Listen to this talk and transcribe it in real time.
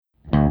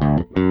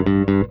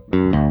Welcome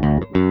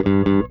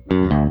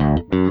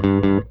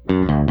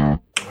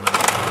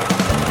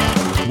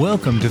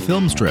to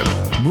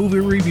Filmstrip, movie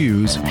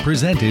reviews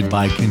presented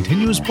by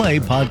Continuous Play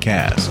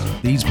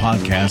Podcast. These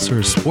podcasts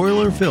are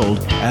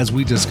spoiler-filled as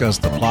we discuss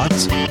the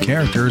plots,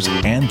 characters,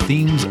 and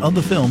themes of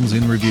the films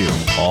in review.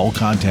 All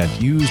content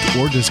used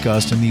or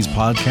discussed in these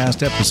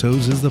podcast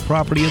episodes is the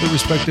property of the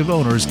respective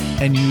owners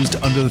and used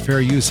under the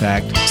Fair Use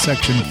Act,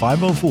 Section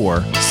 504,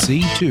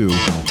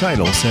 C2,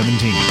 Title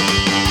 17.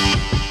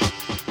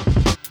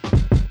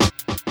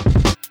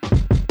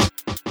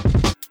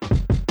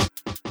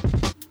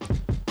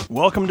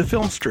 Welcome to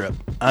Filmstrip.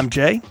 I'm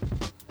Jay.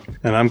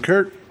 And I'm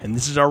Kurt. And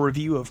this is our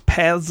review of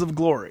Paths of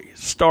Glory,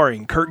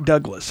 starring Kirk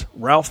Douglas,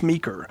 Ralph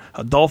Meeker,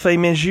 Adolphe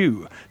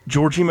Menjou,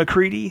 Georgie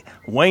McCready,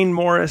 Wayne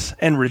Morris,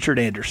 and Richard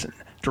Anderson.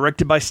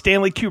 Directed by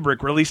Stanley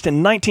Kubrick, released in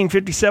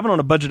 1957 on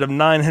a budget of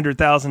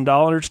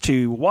 $900,000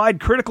 to wide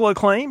critical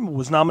acclaim,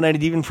 was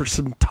nominated even for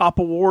some top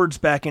awards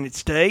back in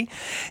its day.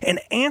 An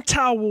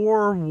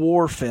anti-war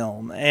war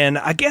film. And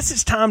I guess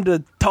it's time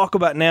to talk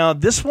about now.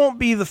 This won't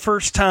be the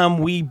first time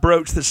we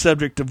broach the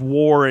subject of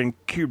war in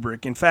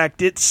Kubrick. In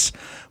fact, it's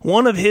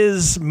one of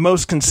his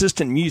most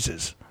consistent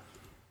muses.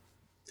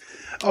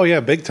 Oh,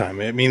 yeah, big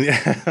time. I mean,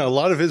 a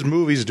lot of his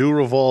movies do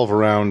revolve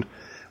around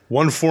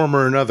one form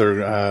or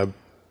another,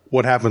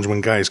 what happens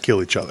when guys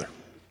kill each other.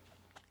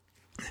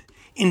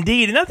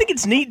 Indeed, and I think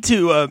it's neat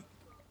to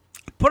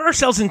put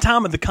ourselves in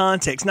time of the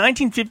context.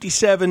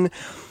 1957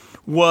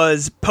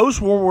 was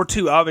post-World War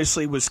II,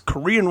 obviously, was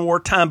Korean War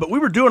time, but we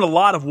were doing a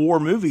lot of war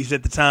movies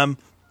at the time.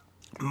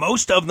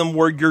 Most of them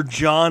were your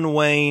John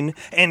Wayne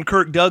and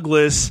Kirk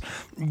Douglas,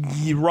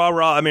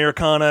 rah-rah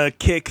Americana,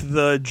 kick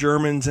the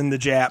Germans and the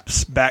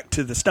Japs back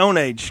to the Stone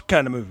Age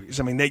kind of movies.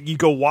 I mean, you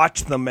go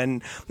watch them,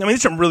 and I mean,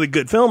 there's some really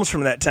good films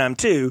from that time,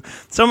 too.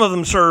 Some of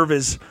them serve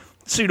as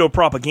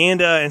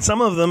pseudo-propaganda, and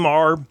some of them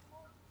are,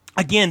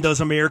 again,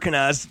 those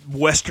Americanized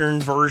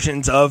Western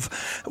versions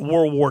of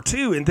World War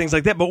II and things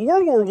like that. But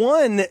World War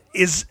I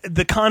is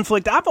the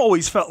conflict I've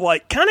always felt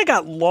like kind of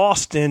got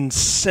lost in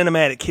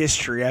cinematic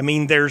history. I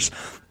mean, there's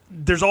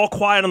All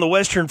Quiet on the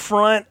Western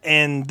Front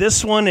and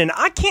this one, and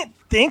I can't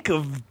think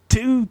of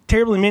too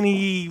terribly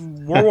many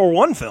World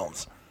War I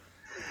films.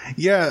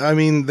 Yeah, I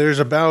mean, there's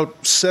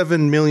about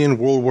 7 million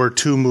World War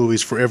II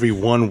movies for every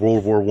one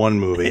World War I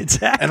movie.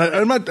 Exactly.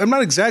 And I'm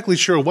not exactly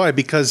sure why,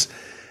 because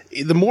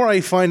the more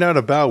I find out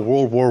about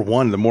World War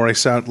I, the more it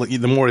sounds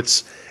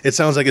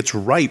like it's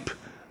ripe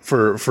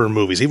for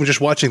movies. Even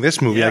just watching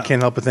this movie, I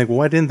can't help but think, well,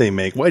 why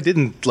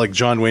didn't like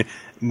John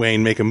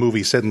Wayne make a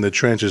movie set in the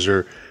trenches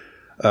or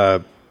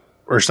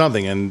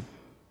something? And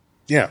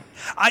yeah,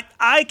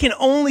 I can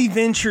only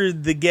venture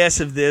the guess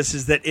of this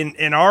is that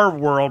in our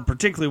world,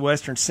 particularly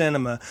Western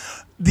cinema,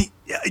 the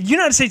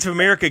United States of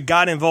America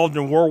got involved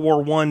in World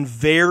War I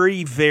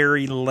very,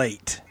 very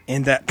late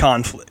in that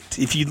conflict.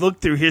 If you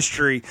look through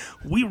history,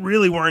 we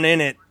really weren't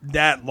in it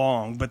that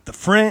long, but the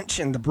French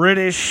and the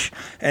British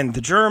and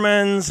the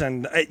Germans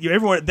and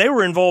everyone, they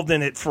were involved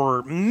in it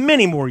for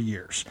many more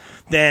years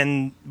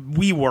than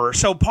we were.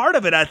 So part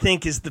of it, I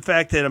think, is the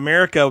fact that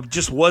America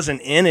just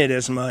wasn't in it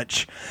as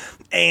much.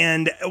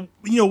 And,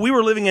 we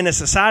were living in a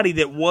society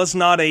that was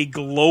not a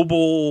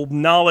global,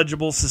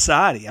 knowledgeable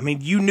society. I mean,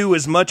 you knew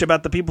as much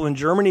about the people in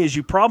Germany as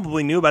you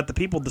probably knew about the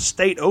people the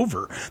state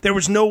over. There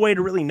was no way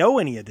to really know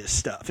any of this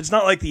stuff. It's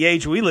not like the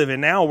age we live in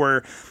now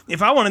where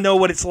if I want to know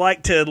what it's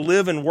like to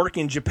live and work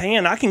in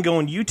Japan, I can go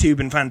on YouTube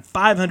and find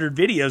 500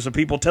 videos of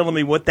people telling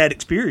me what that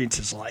experience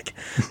is like.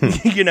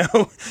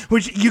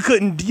 Which you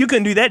couldn't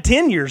do that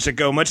 10 years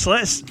ago, much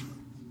less,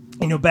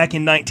 back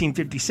in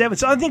 1957.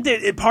 So I think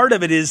that part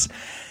of it is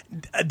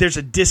there's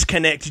a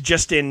disconnect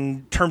just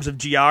in terms of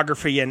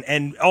geography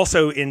and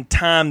also in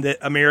time that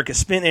America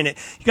spent in it.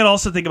 You got to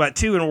also think about,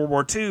 too, in World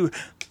War II,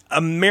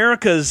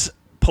 America's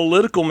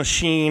political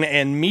machine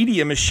and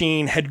media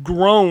machine had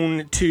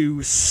grown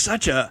to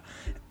such a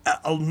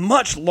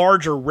much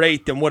larger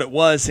rate than what it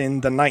was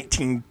in the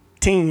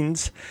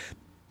 19-teens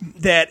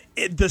that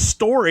the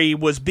story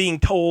was being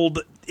told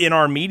in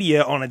our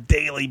media on a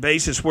daily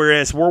basis,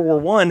 whereas World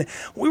War I,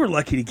 we were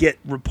lucky to get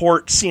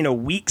reports,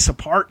 weeks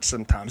apart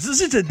sometimes.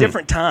 This is a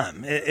different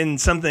time in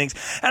some things.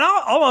 And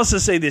I'll also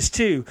say this,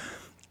 too.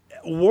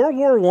 World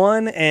War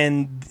I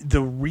and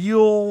the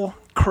real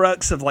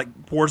crux of like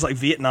wars like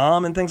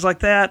Vietnam and things like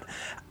that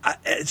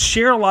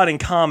share a lot in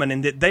common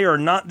in that they are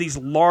not these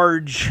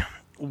large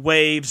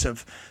waves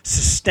of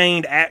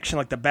sustained action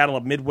like the Battle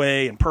of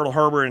Midway and Pearl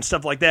Harbor and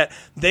stuff like that.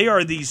 They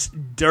are these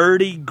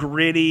dirty,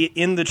 gritty,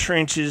 in the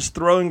trenches,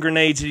 throwing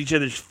grenades at each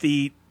other's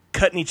feet,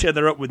 cutting each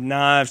other up with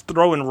knives,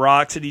 throwing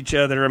rocks at each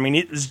other. I mean,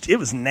 it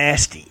was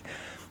nasty.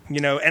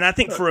 And I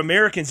think for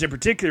Americans in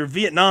particular,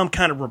 Vietnam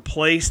kind of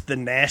replaced the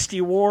nasty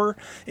war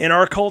in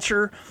our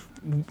culture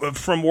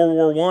from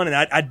World War I, and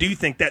I do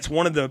think that's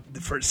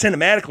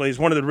cinematically is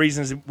one of the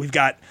reasons that we've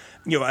got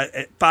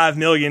 5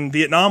 million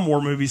Vietnam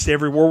War movies to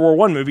every World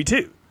War I movie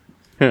too.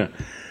 Yeah.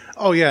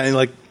 Oh yeah, and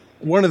like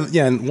one of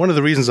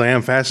the reasons I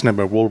am fascinated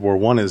by World War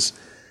I is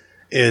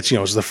it's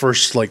the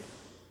first like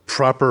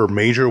proper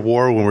major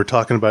war when we're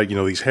talking about,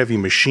 these heavy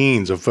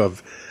machines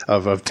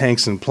of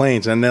tanks and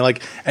planes, and they're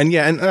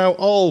and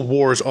all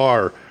wars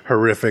are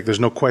horrific. There's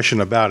no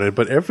question about it.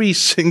 But every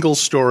single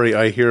story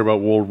I hear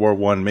about World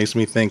War I makes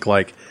me think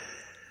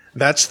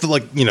that's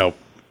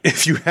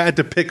if you had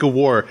to pick a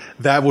war,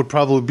 that would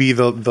probably be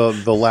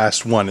the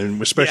last one,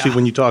 and especially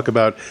when you talk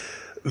about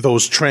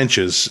those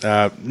trenches.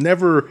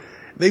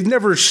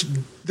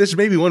 This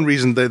may be one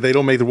reason that they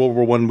don't make the World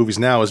War I movies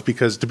now, is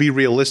because, to be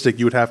realistic,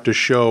 you would have to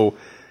show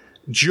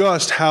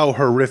just how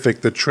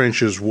horrific the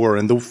trenches were.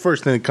 And the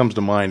first thing that comes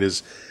to mind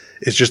is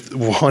just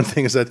one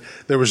thing, is that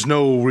there was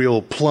no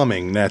real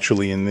plumbing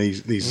naturally in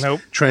these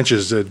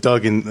trenches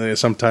dug in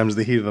sometimes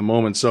the heat of the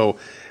moment. So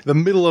the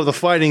middle of the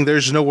fighting,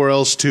 there's nowhere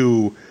else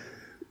to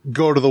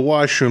go to the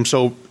washroom.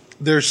 So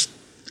there's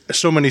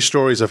so many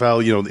stories of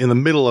how, in the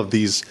middle of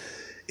these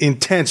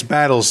intense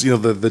battles,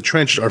 the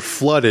trenches are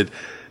flooded,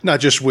 not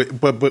just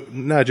with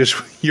not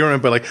just urine,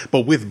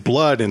 but with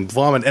blood and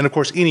vomit, and of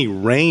course any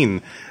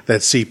rain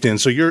that seeped in.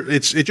 So it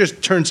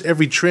just turns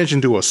every trench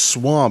into a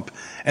swamp.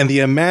 And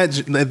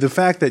the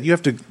fact that you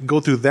have to go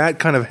through that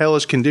kind of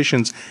hellish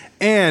conditions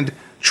and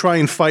try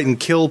and fight and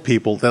kill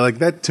people,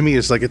 that to me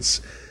is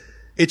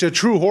it's a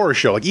true horror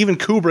show. Even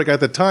Kubrick at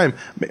the time,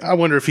 I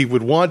wonder if he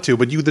would want to,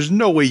 but there's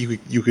no way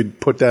you could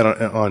put that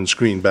on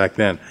screen back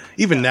then.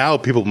 Even now,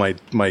 people might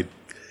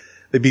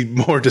they'd be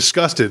more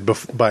disgusted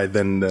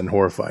than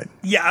horrified.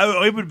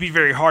 Yeah, it would be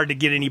very hard to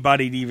get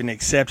anybody to even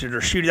accept it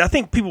or shoot it. I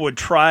think people would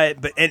try it,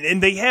 but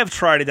and they have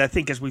tried it, I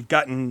think, as we've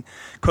gotten,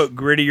 quote,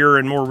 grittier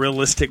and more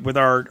realistic with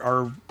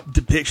our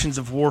depictions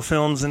of war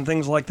films and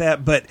things like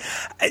that. But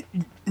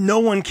no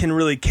one can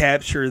really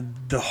capture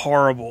the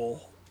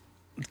horrible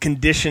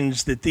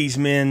conditions that these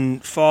men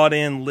fought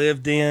in,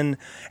 lived in,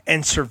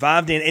 and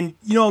survived in. And,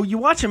 you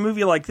watch a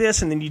movie like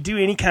this and then you do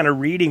any kind of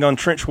reading on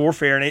trench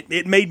warfare, and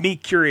it made me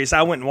curious.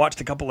 I went and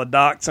watched a couple of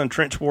docs on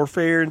trench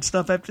warfare and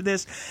stuff after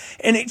this,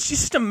 and it's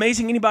just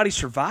amazing anybody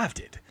survived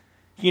it.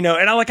 And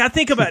I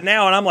think about it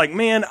now, and I'm like,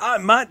 man,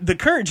 the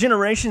current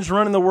generations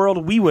running the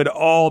world, we would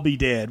all be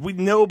dead.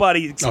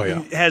 Nobody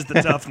has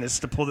the toughness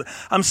to pull it.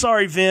 I'm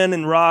sorry, Vin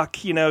and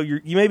Rock. You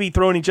may be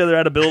throwing each other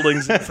out of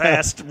buildings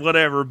fast,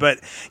 whatever, but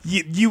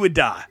you would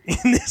die.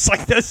 And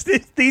it's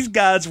these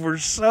guys were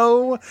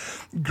so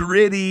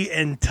gritty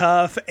and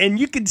tough, and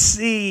you could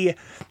see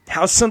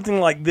how something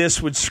like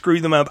this would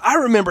screw them up. I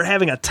remember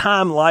having a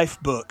Time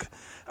Life book.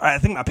 I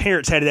think my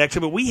parents had it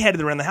actually, but we had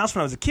it around the house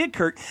when I was a kid,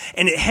 Kirk,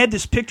 and it had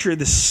this picture of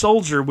this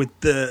soldier with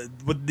the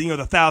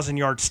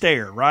 1,000-yard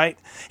stare, right?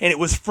 And it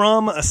was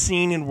from a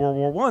scene in World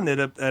War I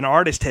that an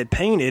artist had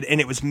painted, and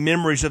it was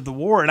memories of the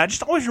war. And I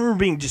just always remember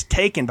being just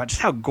taken by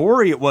just how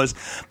gory it was,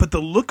 but the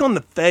look on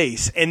the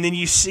face, and then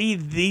you see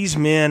these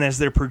men as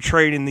they're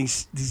portrayed in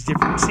these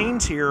different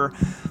scenes here,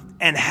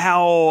 and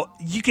how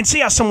you can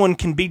see how someone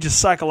can be just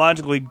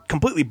psychologically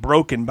completely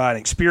broken by an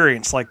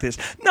experience like this.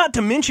 Not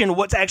to mention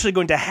what's actually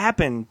going to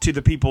happen to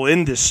the people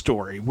in this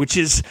story, which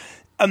is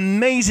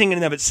amazing in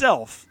and of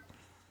itself.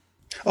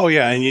 Oh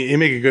yeah, and you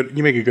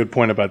make a good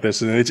point about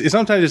this. And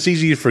sometimes it's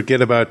easy to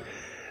forget about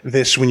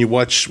this when you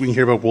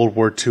hear about World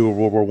War II or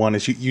World War I.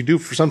 Is you do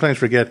sometimes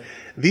forget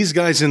these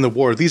guys in the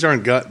war. These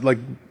aren't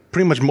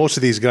pretty much most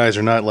of these guys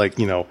are not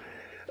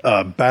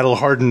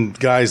battle-hardened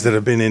guys that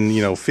have been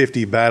in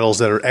 50 battles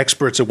that are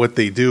experts at what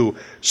they do.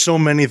 So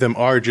many of them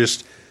are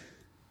just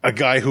a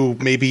guy who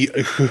maybe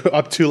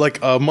up to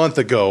a month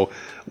ago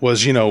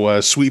was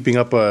sweeping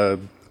up dirt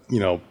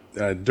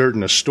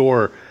in a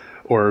store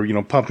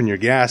or pumping your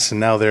gas, and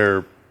now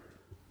they're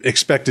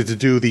expected to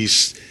do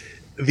these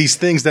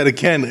things that,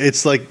 again,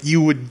 it's like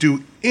you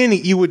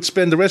would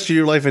spend the rest of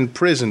your life in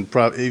prison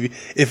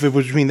if it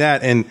was between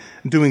that and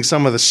doing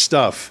some of the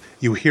stuff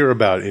you hear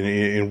about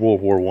in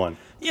World War I.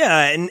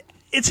 Yeah, and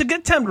it's a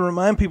good time to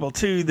remind people,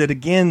 too, that,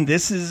 again,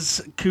 this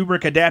is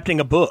Kubrick adapting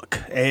a book.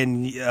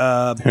 And,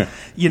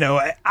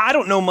 I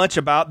don't know much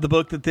about the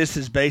book that this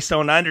is based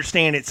on. I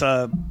understand it's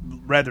a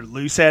rather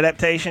loose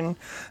adaptation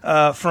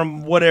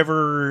from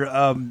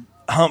whatever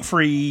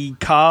Humphrey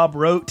Cobb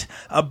wrote.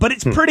 But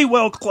it's pretty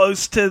well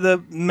close to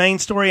the main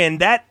story,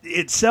 and that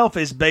itself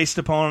is based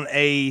upon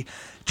a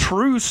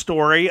true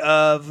story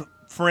of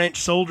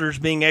French soldiers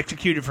being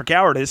executed for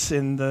cowardice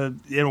in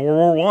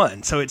World War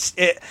I. So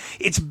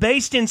it's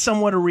based in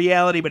somewhat a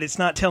reality, but it's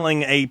not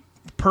telling a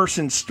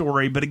person's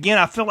story. But again,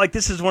 I feel like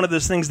this is one of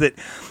those things that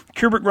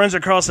Kubrick runs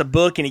across a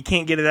book and he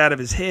can't get it out of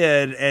his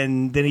head,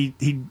 and then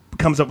he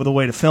comes up with a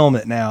way to film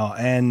it now.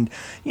 And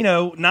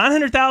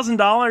 $900,000 in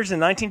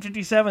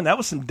 1957, that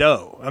was some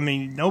dough. I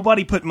mean,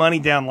 nobody put money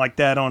down like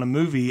that on a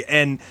movie.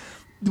 And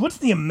what's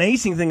the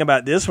amazing thing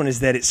about this one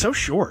is that it's so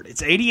short.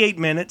 It's 88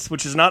 minutes,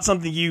 which is not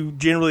something you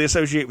generally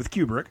associate with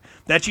Kubrick.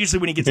 That's usually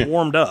when he gets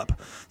warmed up.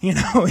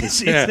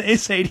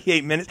 It's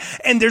 88 minutes.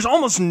 And there's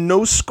almost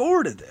no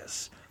score to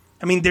this.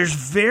 I mean, there's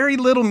very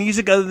little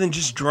music other than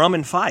just drum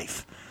and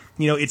fife.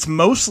 It's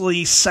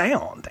mostly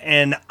sound.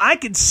 And I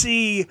could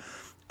see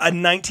a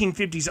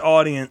 1950s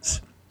audience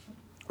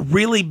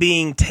really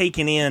being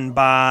taken in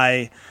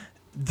by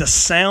the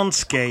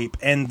soundscape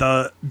and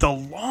the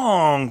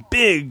long,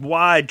 big,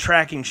 wide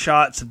tracking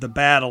shots of the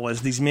battle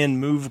as these men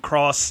move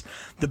across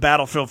the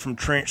battlefield from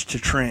trench to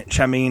trench.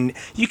 I mean,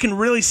 you can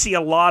really see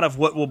a lot of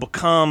what will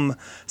become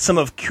some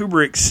of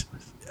Kubrick's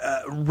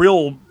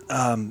real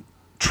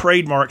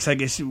trademarks, I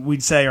guess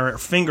we'd say, or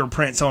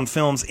fingerprints on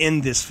films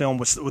in this film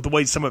with the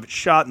way some of it's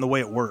shot and the way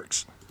it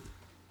works.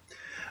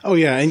 Oh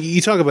yeah, and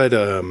you talk about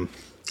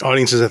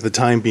audiences at the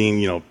time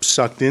being,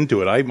 sucked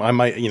into it. I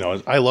might,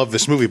 I love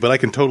this movie, but I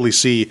can totally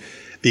see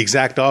the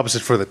exact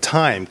opposite for the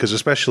time, because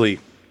especially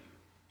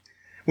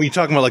when you're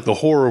talking about like the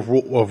horror of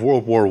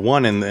World War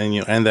I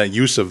and that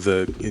use of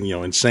the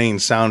insane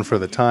sound for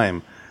the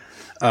time.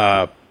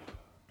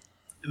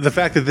 The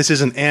fact that this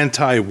is an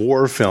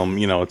anti-war film,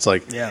 it's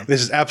like,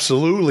 This is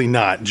absolutely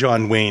not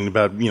John Wayne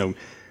about,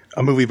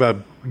 a movie about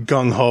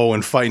gung-ho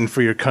and fighting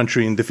for your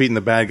country and defeating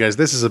the bad guys.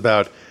 This is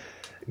about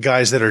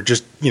guys that are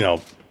just,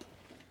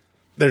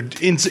 they're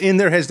in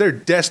their heads,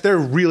 they're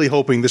really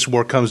hoping this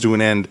war comes to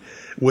an end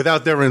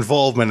without their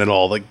involvement at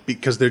all, like,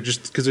 because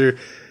they're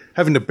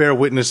having to bear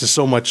witness to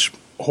so much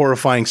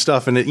horrifying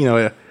stuff. And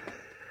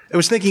I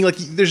was thinking, like,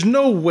 there's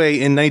no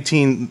way in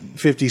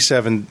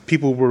 1957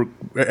 people were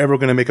ever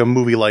going to make a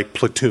movie like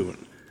Platoon.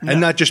 No.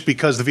 And not just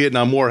because the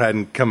Vietnam War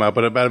hadn't come out,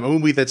 but about a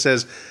movie that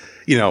says,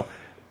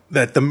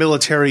 that the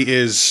military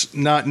is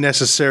not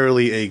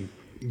necessarily a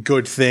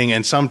good thing,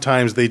 and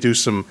sometimes they do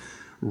some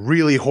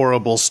really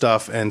horrible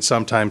stuff, and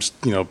sometimes,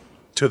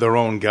 to their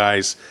own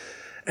guys.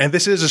 And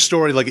this is a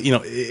story, like,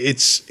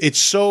 it's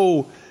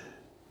so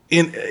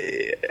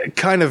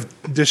kind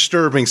of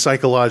disturbing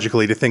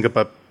psychologically to think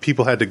about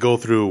people had to go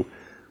through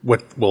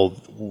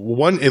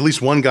at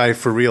least one guy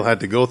for real had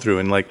to go through.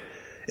 And like,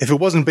 if it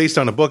wasn't based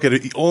on a book,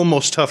 it'd be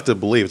almost tough to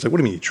believe. It's like, what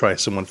do you mean you try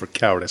someone for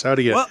cowardice? How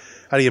do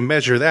you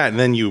measure that? And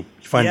then you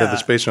find out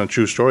it's based on a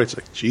true story. It's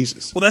like,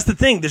 Jesus. Well, that's the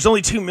thing. There's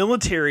only two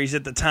militaries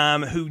at the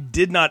time who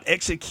did not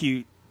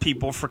execute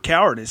people for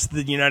cowardice: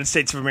 the United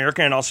States of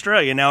America and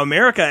Australia. Now,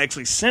 America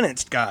actually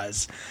sentenced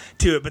guys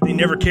to it, but they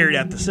never carried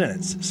out the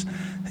sentences,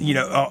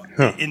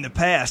 in the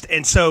past.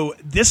 And so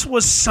this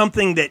was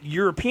something that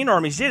European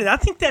armies did. And I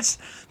think that's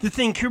the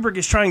thing Kubrick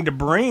is trying to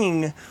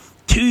bring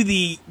to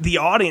the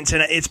audience.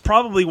 And it's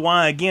probably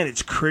why, again,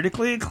 it's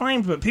critically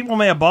acclaimed, but people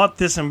may have bought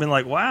this and been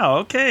like, wow,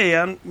 okay,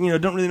 I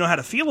don't really know how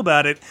to feel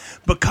about it,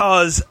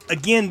 because,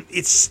 again,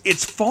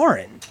 it's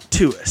foreign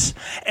to us.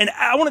 And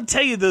I want to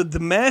tell you, the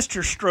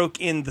master stroke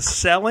in the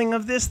selling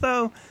of this,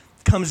 though,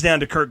 comes down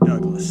to Kirk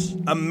Douglas,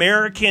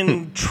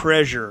 American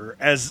treasure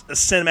as a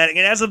cinematic. And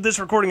as of this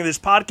recording of this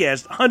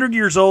podcast, 100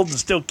 years old and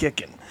still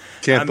kicking.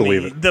 Can't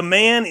believe it. The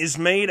man is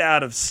made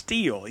out of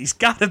steel. He's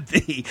got to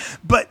be.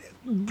 But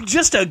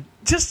just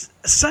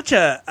such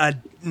a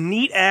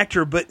neat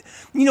actor. But,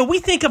 we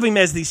think of him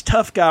as these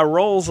tough guy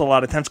roles a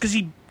lot of times because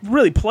he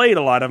really played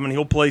a lot of them, and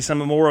he'll play some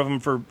more of them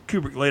for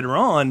Kubrick later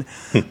on.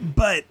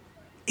 But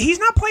he's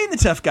not playing the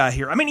tough guy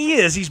here. I mean, he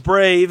is. He's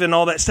brave and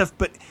all that stuff,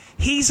 but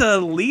he's a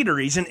leader.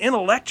 He's an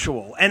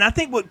intellectual. And I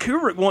think what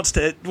Kubrick wants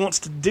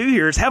to do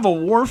here is have a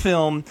war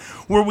film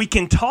where we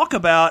can talk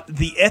about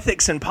the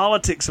ethics and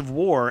politics of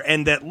war,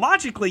 and that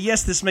logically,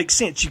 yes, this makes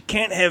sense. You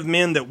can't have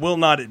men that will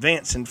not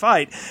advance and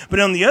fight. But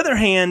on the other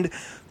hand,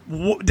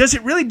 does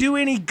it really do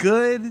any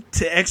good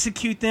to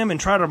execute them and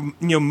try to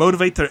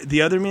motivate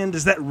the other men?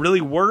 Does that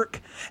really work?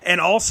 And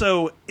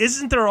also,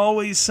 isn't there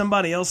always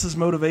somebody else's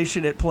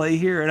motivation at play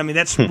here? And I mean,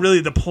 that's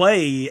really the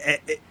play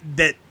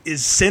that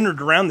is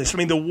centered around this. I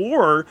mean, the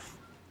war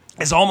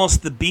is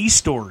almost the B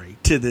story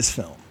to this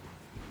film.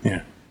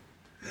 Yeah.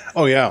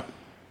 Oh yeah.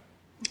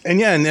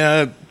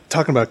 And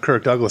talking about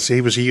Kirk Douglas,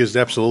 he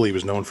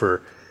was known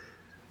for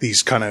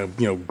these kind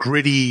of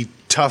gritty,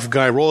 tough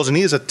guy roles, and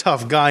he is a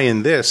tough guy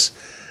in this.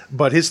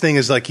 But his thing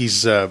is like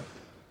he's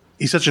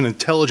such an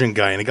intelligent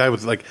guy, and a guy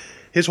with like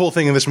his whole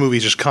thing in this movie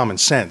is just common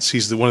sense.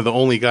 He's one of the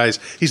only guys.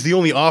 He's the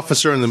only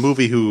officer in the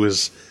movie who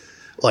is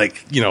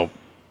like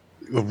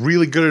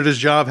really good at his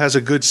job, has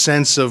a good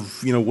sense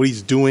of what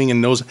he's doing, and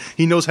knows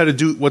how to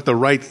do what the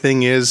right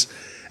thing is.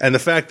 And the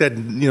fact that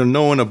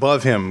no one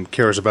above him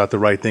cares about the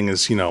right thing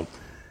is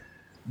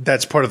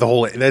that's part of the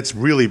whole. That's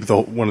really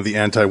one of the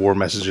anti-war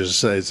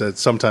messages, is that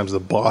sometimes the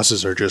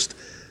bosses are just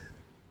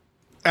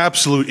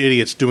absolute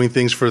idiots doing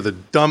things for the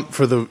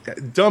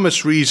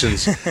dumbest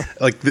reasons.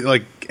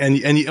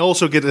 and you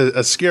also get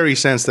a scary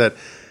sense that,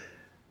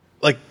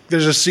 like,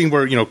 there's a scene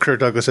where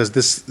Kirk Douglas says,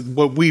 "This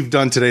what we've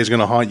done today is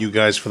going to haunt you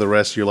guys for the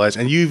rest of your lives,"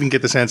 and you even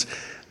get the sense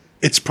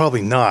it's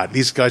probably not.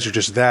 These guys are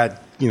just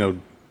that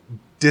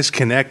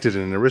disconnected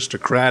and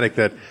aristocratic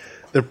that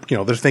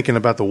they're thinking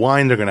about the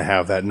wine they're going to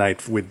have that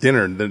night with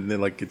dinner. And they're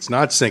like, it's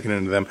not sinking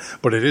into them,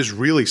 but it is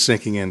really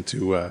sinking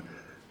into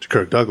to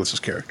Kirk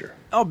Douglas's character.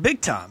 Oh, big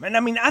time. And I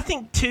mean, I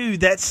think too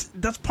that's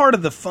part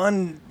of the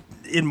fun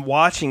in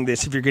watching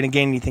this. If you're going to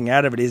gain anything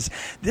out of it, is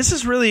this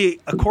is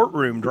really a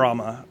courtroom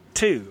drama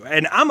too.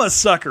 And I'm a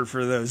sucker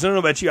for those. I don't know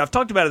about you. I've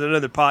talked about it in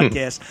another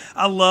podcast.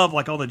 I love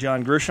like all the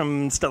John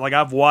Grisham stuff. Like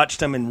I've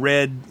watched him and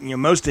read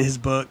most of his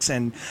books,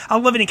 and I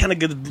love any kind of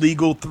good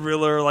legal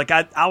thriller. Like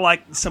I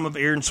like some of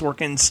Aaron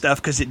Sorkin's stuff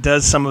because it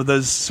does some of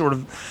those sort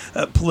of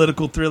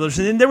political thrillers.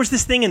 And then there was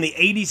this thing in the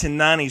 80s and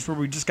 90s where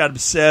we just got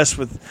obsessed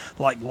with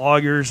like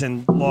lawyers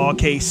and law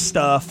case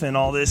stuff and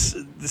all this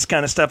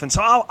kind of stuff. And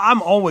so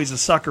I'm always a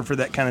sucker for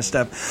that kind of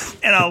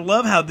stuff. And I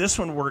love how this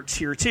one works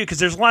here too, because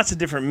there's lots of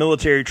different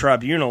military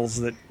tribunals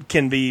that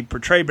can be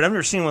portrayed, but I've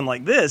never seen one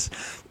like this.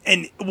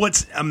 And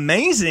what's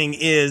amazing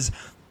is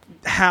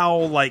how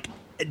like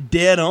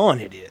dead on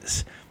it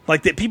is.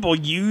 Like that people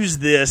use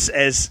this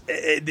as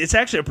it's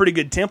actually a pretty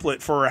good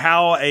template for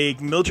how a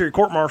military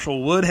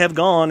court-martial would have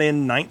gone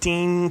in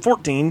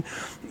 1914,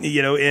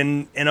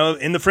 in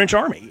the French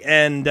army.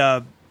 And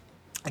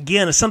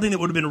again, it's something that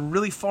would have been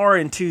really far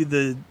into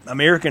the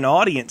American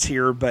audience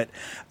here, but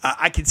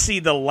I could see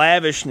the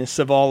lavishness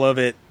of all of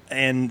it.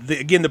 And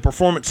the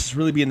performance is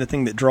really being the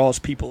thing that draws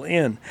people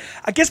in.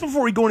 I guess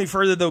before we go any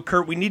further, though,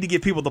 Kurt, we need to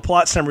give people the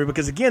plot summary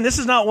because, again, this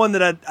is not one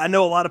that I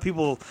know a lot of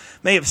people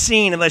may have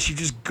seen unless you've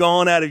just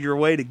gone out of your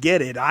way to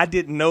get it. I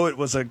didn't know it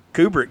was a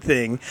Kubrick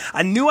thing.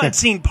 I knew I'd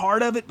seen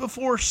part of it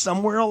before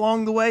somewhere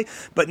along the way,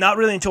 but not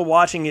really until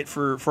watching it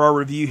for our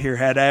review here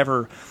had I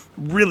ever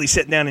really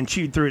sat down and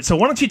chewed through it. So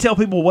why don't you tell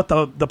people what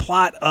the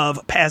plot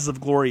of Paths of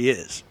Glory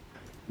is?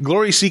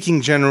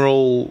 Glory-seeking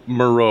General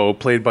Moreau,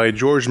 played by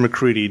George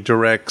Macready,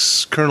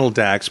 directs Colonel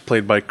Dax,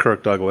 played by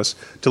Kirk Douglas,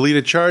 to lead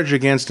a charge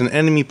against an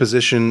enemy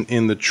position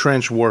in the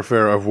trench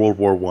warfare of World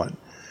War I.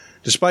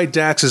 Despite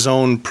Dax's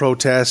own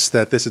protests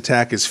that this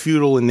attack is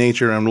futile in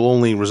nature and will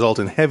only result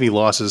in heavy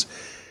losses,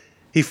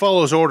 he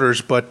follows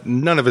orders, but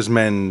none of his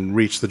men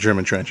reach the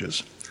German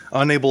trenches.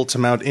 Unable to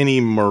mount any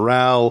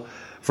morale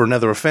for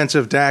another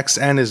offensive, Dax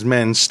and his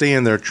men stay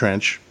in their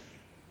trench.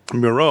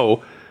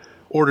 Moreau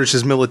orders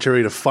his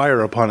military to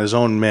fire upon his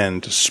own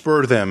men to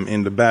spur them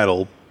into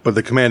battle, but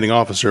the commanding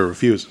officer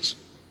refuses.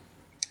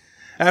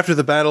 After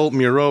the battle,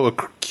 Moreau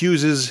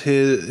accuses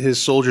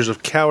his soldiers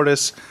of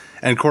cowardice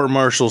and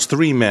court-martials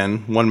 3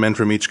 men, 1 man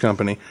from each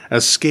company,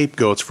 as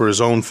scapegoats for his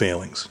own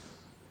failings.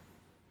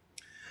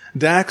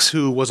 Dax,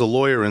 who was a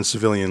lawyer in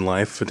civilian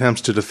life,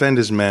 attempts to defend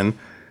his men,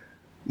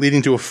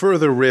 leading to a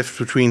further rift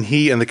between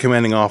he and the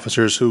commanding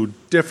officers who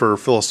differ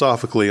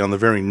philosophically on the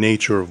very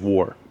nature of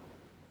war.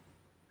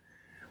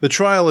 The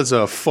trial is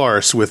a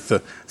farce with the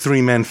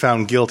 3 men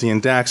found guilty,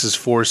 and Dax is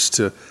forced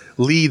to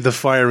lead the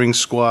firing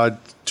squad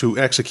to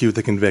execute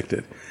the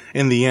convicted.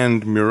 In the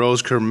end,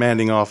 Moreau's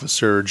commanding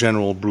officer,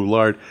 General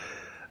Brulard,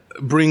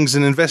 brings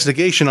an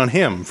investigation on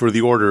him for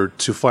the order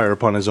to fire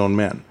upon his own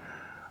men.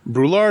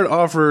 Brulard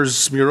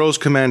offers Moreau's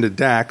command to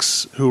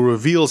Dax, who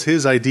reveals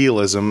his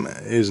idealism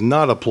is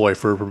not a ploy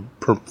for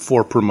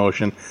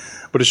promotion,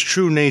 but his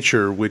true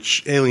nature,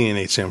 which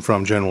alienates him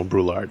from General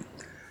Brulard.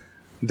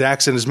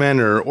 Dax and his men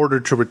are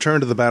ordered to return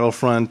to the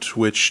battlefront,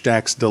 which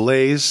Dax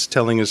delays,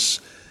 telling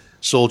his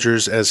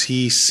soldiers as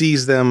he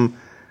sees them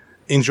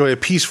enjoy a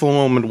peaceful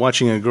moment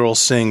watching a girl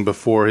sing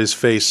before his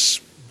face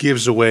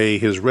gives away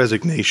his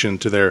resignation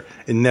to their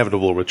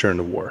inevitable return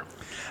to war.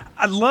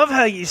 I love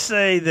how you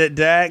say that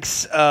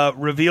Dax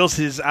reveals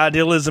his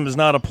idealism is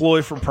not a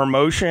ploy for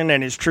promotion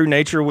and his true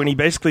nature when he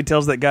basically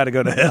tells that guy to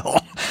go to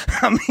hell.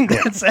 I mean,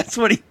 that's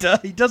what he does.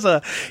 He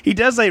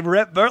does a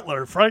Rhett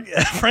Butler.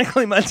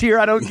 Frankly, my dear,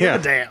 I don't give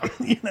a damn.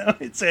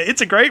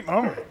 It's a great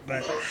moment.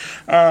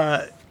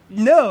 But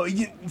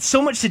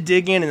so much to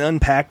dig in and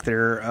unpack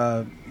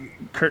there.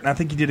 Kurt, and I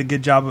think you did a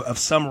good job of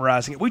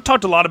summarizing it. We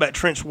talked a lot about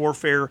trench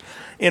warfare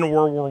in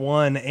World War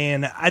I,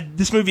 and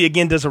this movie,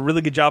 again, does a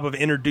really good job of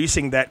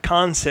introducing that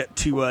concept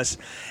to us.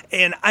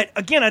 And, I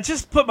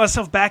just put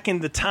myself back in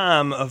the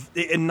time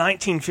in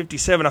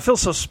 1957. I feel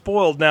so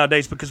spoiled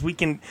nowadays because you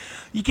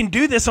can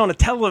do this on a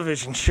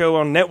television show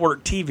on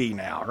network TV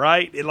now,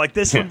 right? Like,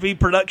 this would be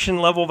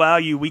production-level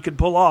value we could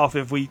pull off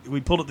if we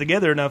pulled it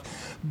together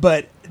enough.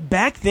 But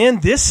back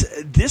then,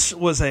 this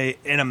was an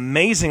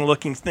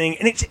amazing-looking thing,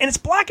 and it's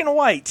black and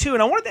white too.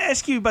 And I wanted to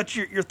ask you about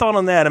your thought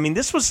on that. I mean,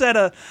 this was at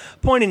a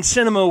point in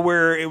cinema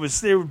where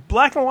they were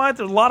black and white.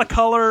 There was a lot of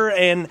color,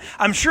 and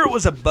I'm sure it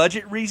was a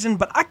budget reason.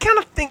 But I kind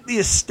of think the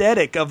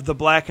aesthetic of the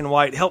black and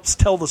white helps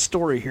tell the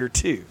story here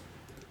too.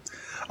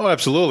 Oh,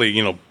 absolutely.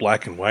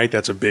 Black and white,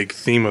 that's a big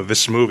theme of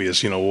this movie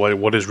is,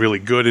 what is really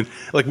good and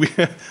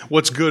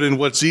what's good and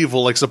what's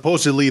evil. Like,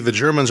 supposedly the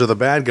Germans are the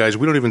bad guys.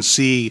 We don't even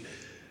see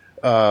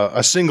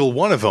a single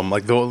one of them.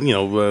 Like,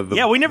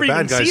 we never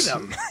even see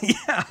them.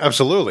 Yeah.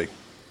 Absolutely.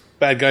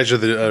 Bad guys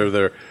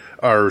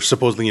are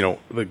supposedly,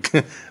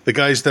 the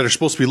guys that are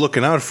supposed to be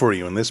looking out for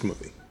you in this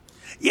movie.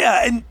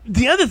 Yeah, and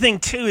the other thing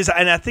too is,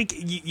 and I think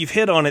you've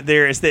hit on it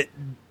there, is that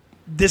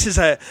this is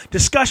a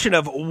discussion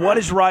of what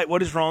is right,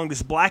 what is wrong,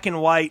 this black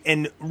and white,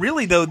 and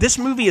really, though, this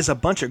movie is a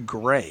bunch of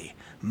gray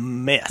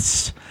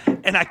mess.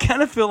 And I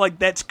kind of feel like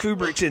that's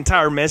Kubrick's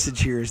entire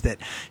message here is that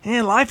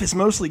life is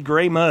mostly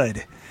gray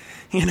mud.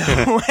 You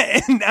know,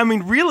 and I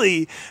mean,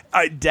 really,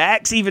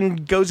 Dax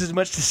even goes as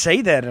much to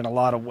say that in a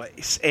lot of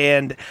ways.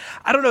 And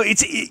I don't know,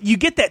 you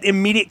get that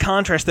immediate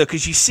contrast though,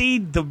 because you see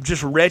the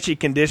just wretched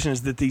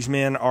conditions that these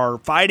men are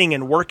fighting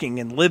and working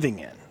and living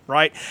in,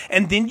 right?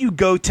 And then you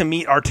go to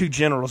meet our two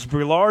generals,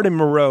 Brillard and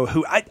Moreau,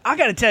 who I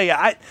got to tell you,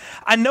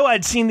 I know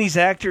I'd seen these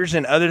actors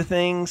in other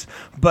things,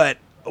 but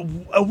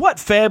what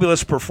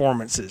fabulous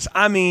performances.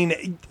 I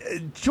mean,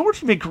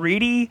 George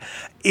McReady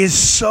is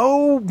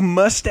so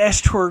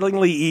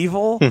mustache-twirlingly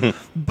evil,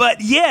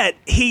 but yet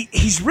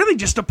he's really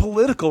just a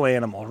political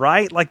animal,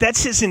 right? Like,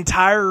 that's his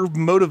entire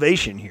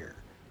motivation here.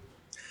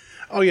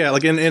 Oh, yeah.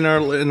 Like in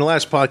the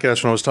last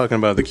podcast when I was talking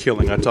about The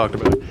Killing, I talked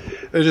about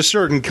there's a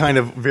certain kind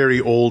of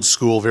very old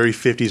school, very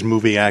 50s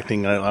movie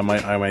acting, I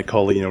might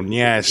call it,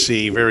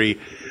 Nyasi, very,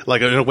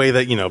 like, in a way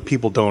that,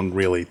 people don't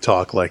really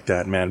talk like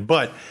that, man.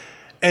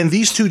 And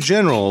these two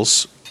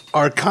generals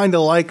are kind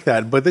of like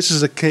that, but this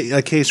is a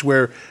case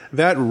where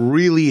that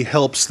really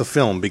helps the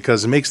film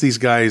because it makes these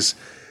guys,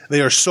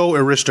 they are so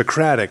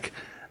aristocratic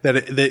that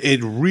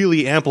it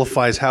really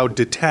amplifies how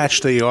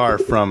detached they are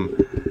from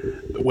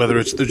whether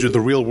it's the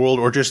real world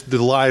or just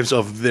the lives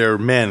of their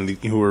men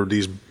who are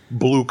these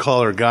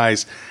blue-collar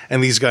guys.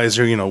 And these guys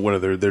are,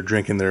 they're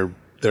drinking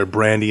their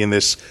brandy in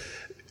this,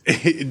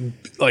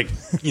 like,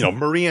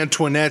 Marie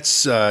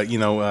Antoinette's,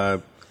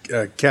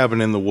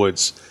 cabin in the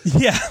woods.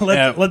 Yeah,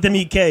 let them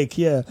eat cake.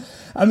 Yeah,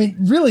 I mean,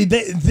 really,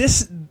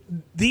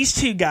 these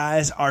two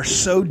guys are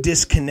so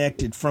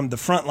disconnected from the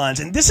front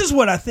lines, and this is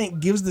what I think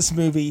gives this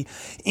movie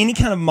any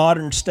kind of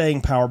modern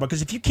staying power.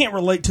 Because if you can't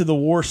relate to the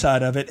war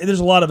side of it,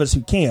 there's a lot of us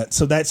who can't,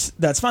 so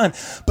that's fine.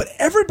 But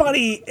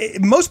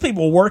most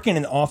people work in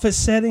an office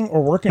setting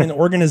or work in an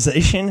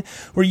organization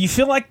where you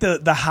feel like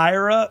the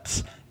higher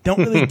ups don't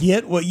really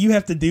get what you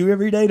have to do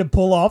every day to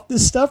pull off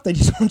this stuff. They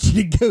just want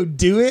you to go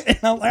do it.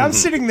 And I'm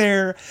sitting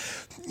there,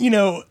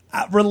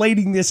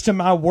 relating this to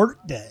my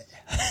work day.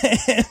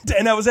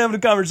 And I was having a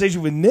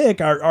conversation with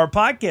Nick, our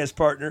podcast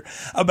partner,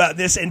 about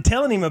this and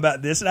telling him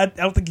about this. And I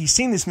don't think he's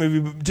seen this movie,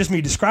 but just me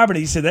describing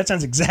it, he said, that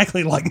sounds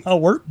exactly like my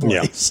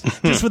workplace,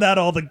 just without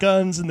all the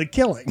guns and the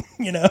killing,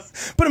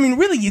 But I mean,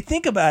 really, you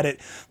think about it,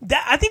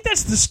 I think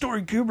that's the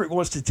story Kubrick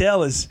wants to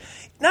tell is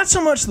not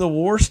so much the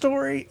war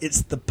story,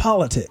 it's the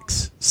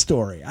politics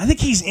story. I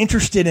think he's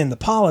interested in the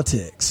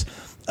politics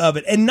of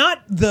it, and not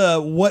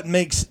what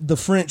makes the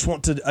French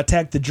want to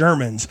attack the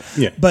Germans,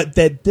 but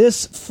that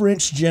this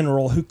French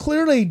general, who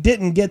clearly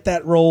didn't get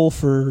that role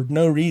for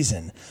no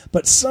reason,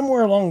 but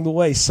somewhere along the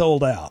way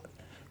sold out,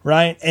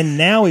 right? And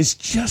now is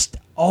just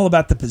all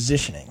about the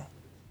positioning.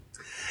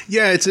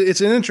 Yeah, it's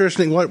an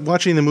interesting,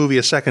 watching the movie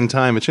a second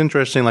time, it's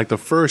interesting, like the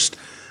first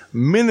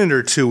minute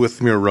or two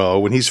with Moreau,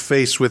 when he's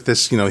faced with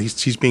this,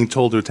 he's being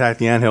told to attack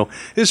the anthill.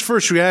 His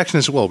first reaction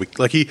is,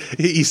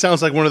 he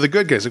sounds like one of the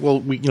good guys. Like, well,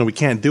 we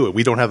can't do it.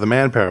 We don't have the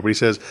manpower. But he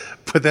says,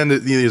 but then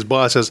his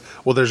boss says,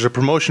 well, there's a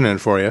promotion in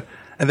for you.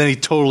 And then he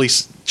totally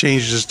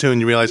changes his tune.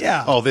 You realize,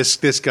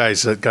 this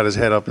guy's got his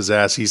head up his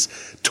ass. He's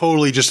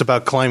totally just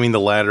about climbing the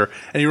ladder.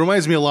 And he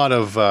reminds me a lot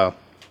of,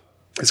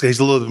 he's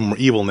a little bit more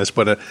evil in this,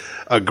 but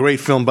a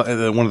great film,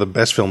 one of the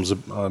best films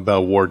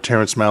about war,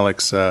 Terrence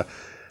Malick's,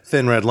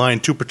 Thin Red Line.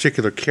 Two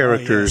particular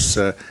characters.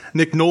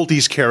 Nick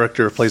Nolte's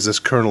character plays this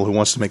colonel who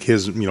wants to make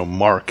his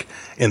mark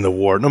in the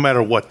war, no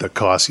matter what the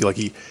cost.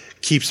 He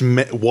keeps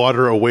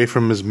water away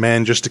from his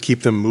men just to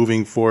keep them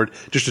moving forward,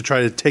 just to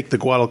try to take the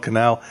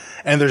Guadalcanal.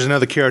 And there's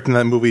another character in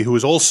that movie who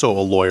is also a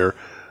lawyer,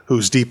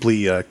 who's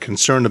deeply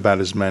concerned about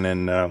his men.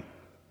 And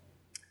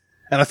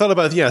I thought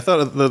about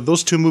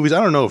those two movies.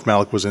 I don't know if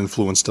Malick was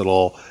influenced at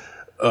all.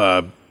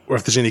 Or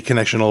if there's any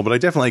connection at all, but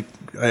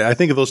I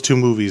think of those two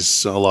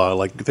movies a lot.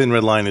 Like Thin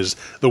Red Line is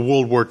the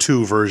World War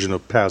II version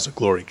of Paths of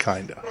Glory,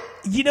 kinda.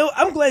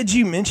 I'm glad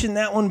you mentioned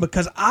that one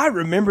because I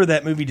remember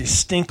that movie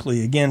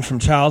distinctly, again, from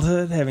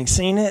childhood, having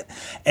seen it.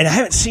 And I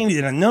haven't seen it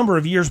in a number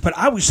of years, but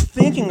I was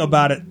thinking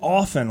about it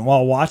often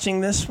while watching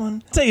this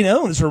one. I'll tell you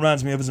what this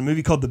reminds me of is a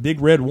movie called The Big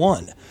Red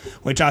One,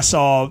 which I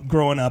saw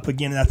growing up.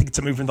 Again, I think it's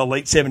a movie from the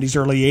late 70s,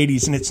 early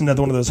 80s, and it's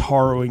another one of those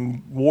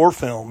harrowing war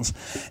films.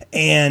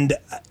 And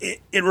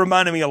it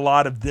reminded me a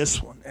lot of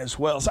this one as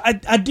well. So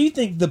I do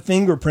think the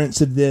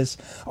fingerprints of this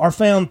are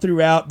found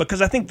throughout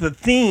because I think the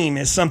theme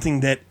is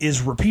something that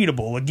is repeatable.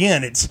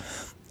 Again, it's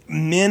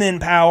men in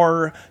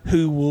power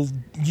who will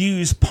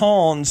use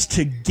pawns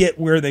to get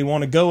where they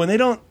want to go,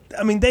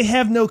 and they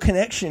have no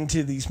connection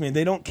to these men.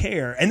 They don't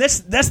care. And that's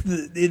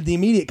the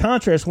immediate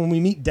contrast when we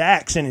meet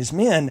Dax and his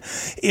men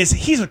is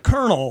he's a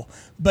colonel,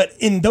 but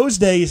in those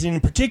days in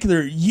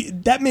particular,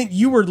 that meant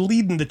you were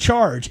leading the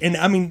charge.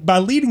 And by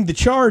leading the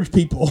charge,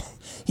 people,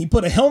 he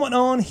put a helmet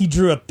on, he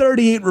drew a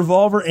 .38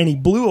 revolver, and he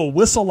blew a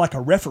whistle like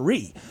a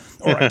referee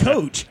or a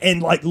coach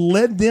and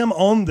led them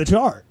on the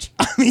charge.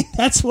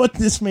 That's what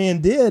this man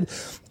did.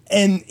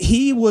 And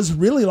he was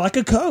really like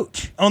a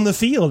coach on the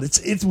field.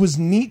 It was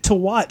neat to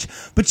watch.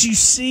 But you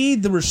see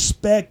the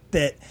respect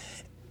that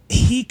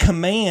he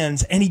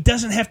commands, and he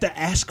doesn't have to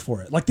ask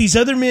for it. Like these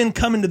other men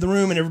come into the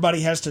room and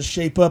everybody has to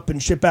shape up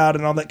and ship out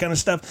and all that kind of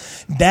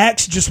stuff.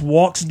 Dax just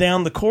walks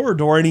down the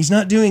corridor and he's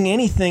not doing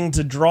anything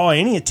to draw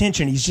any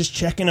attention. He's just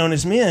checking on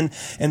his men,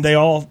 and they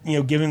all,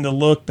 give him the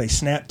look. They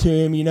snap to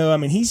him, I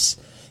mean, he's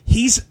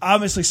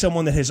obviously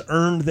someone that has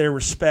earned their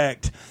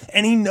respect,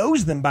 and he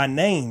knows them by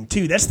name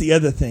too. That's the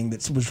other thing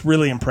that was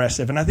really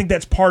impressive, and I think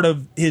that's part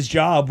of his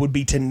job would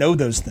be to know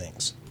those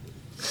things.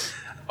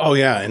 Oh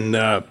yeah, and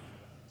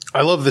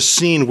I love the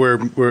scene where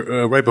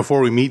right before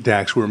we meet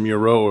Dax, where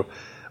Moreau,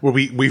 where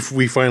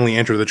we finally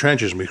enter the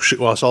trenches.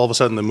 So all of a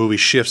sudden the movie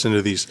shifts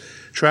into these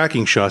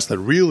tracking shots that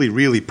really,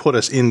 really put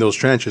us in those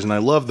trenches. And I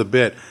love the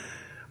bit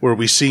where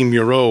we see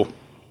Moreau.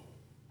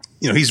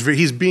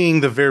 He's being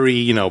the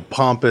very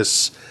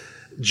pompous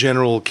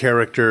general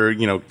character.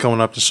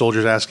 Going up to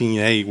soldiers asking,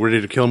 "Hey, we're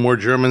ready to kill more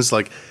Germans?"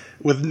 Like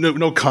with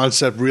no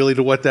concept really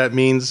to what that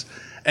means.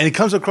 And he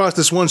comes across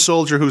this one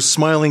soldier who's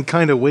smiling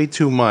kind of way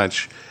too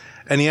much.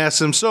 And he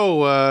asks him,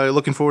 "So,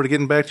 looking forward to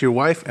getting back to your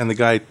wife?" And the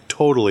guy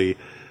totally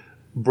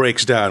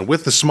breaks down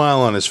with the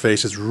smile on his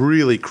face. It's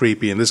really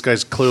creepy. And this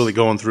guy's clearly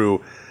going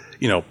through,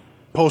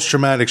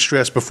 post-traumatic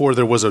stress before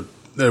there was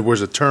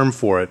a term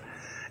for it.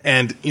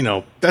 And,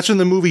 that's when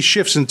the movie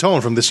shifts in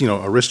tone from this,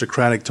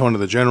 aristocratic tone of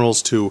the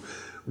generals to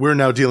we're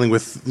now dealing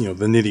with,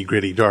 the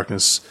nitty-gritty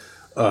darkness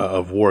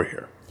of war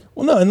here.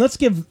 Well, no, and let's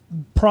give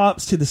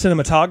props to the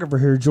cinematographer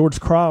here,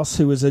 George Krauss,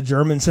 who is a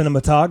German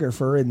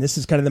cinematographer, and this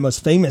is kind of the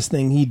most famous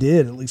thing he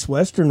did, at least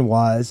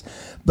Western-wise.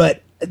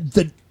 But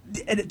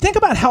think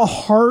about how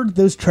hard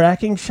those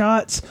tracking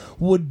shots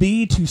would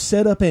be to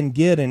set up and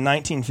get in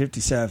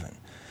 1957.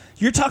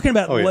 You're talking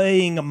about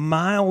laying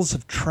miles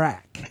of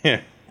track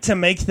to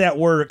make that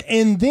work.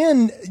 And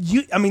then,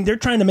 they're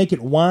trying to make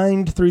it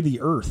wind through the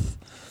earth.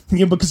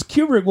 Because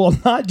Kubrick will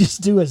not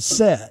just do a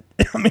set.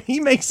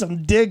 He makes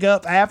them dig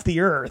up half the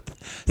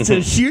earth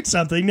to shoot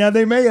something. Now,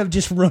 they may have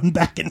just run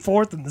back and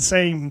forth in the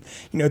same,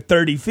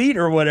 30 feet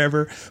or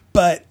whatever,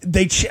 but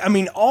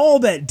all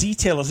that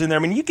detail is in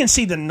there. You can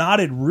see the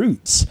knotted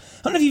roots.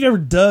 I don't know if you've ever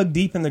dug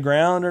deep in the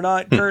ground or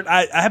not, Kurt.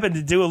 I happened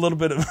to do a little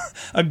bit of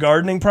a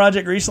gardening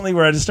project recently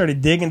where I just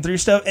started digging through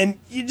stuff, and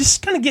you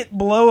just kind of get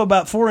below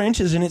about 4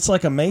 inches, and it's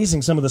like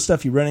amazing some of the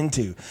stuff you run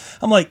into.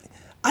 I'm like,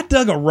 I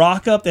dug a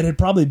rock up that had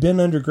probably been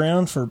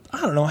underground for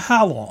I don't know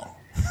how long,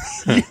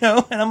 and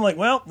I'm like,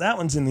 well, that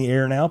one's in the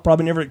air now.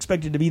 Probably never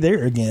expected to be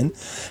there again.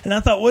 And I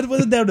thought, what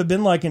would that have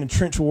been like in a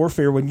trench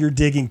warfare when you're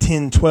digging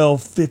 10,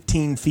 12,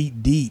 15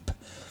 feet deep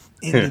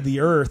into the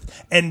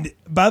earth? And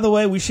by the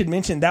way, we should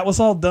mention that was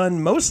all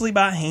done mostly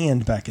by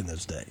hand back in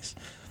those days.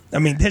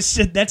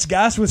 That's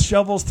guys with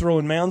shovels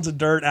throwing mounds of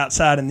dirt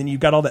outside, and then you've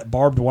got all that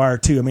barbed wire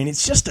too.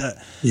 It's just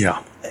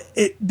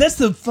that's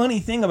the funny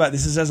thing about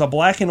this is, as a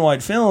black and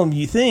white film,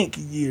 you think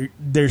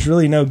there's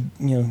really no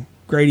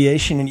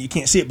gradation and you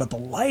can't see it, but the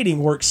lighting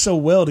works so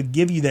well to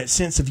give you that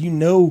sense of you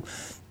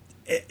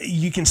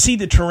can see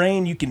the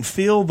terrain, you can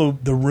feel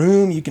the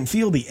room, you can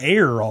feel the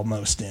air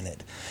almost in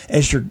it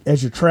as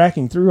you're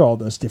tracking through all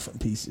those different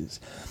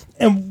pieces.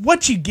 And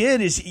what you get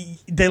is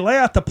they lay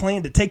out the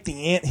plan to take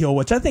the anthill,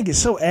 which I think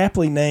is so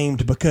aptly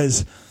named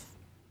because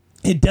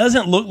it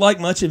doesn't look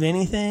like much of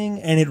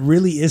anything, and it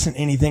really isn't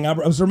anything. I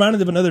was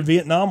reminded of another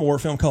Vietnam War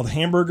film called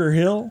Hamburger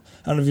Hill.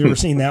 I don't know if you've ever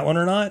seen that one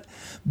or not,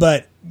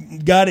 but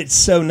got it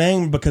so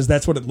named because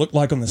that's what it looked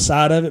like on the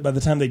side of it by the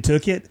time they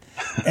took it.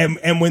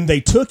 And when they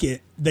took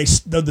it, the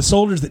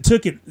soldiers that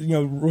took it,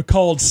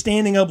 recalled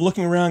standing up,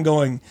 looking around,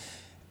 going,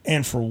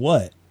 "And for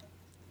what?"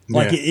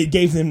 Like it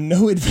gave them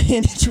no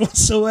advantage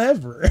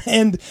whatsoever.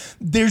 And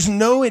there's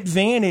no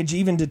advantage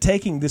even to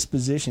taking this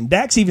position.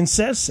 Dax even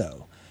says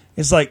so.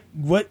 It's like,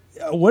 what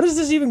is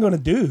this even going to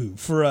do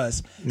for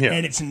us? Yeah.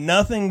 And it's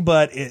nothing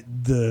but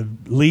the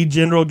lead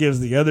general gives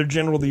the other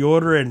general the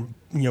order, and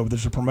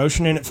there's a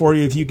promotion in it for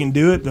you if you can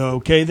do it.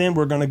 Okay, then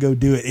we're going to go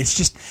do it.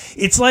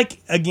 It's like,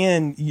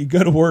 again, you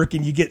go to work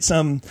and you get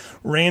some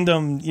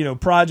random,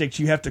 project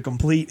you have to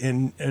complete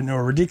in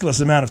a ridiculous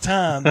amount of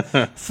time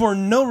for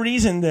no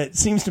reason that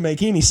seems to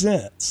make any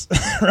sense,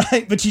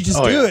 right? But you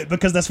just do it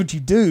because that's what you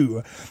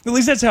do. At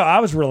least that's how I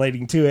was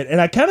relating to it. And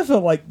I kind of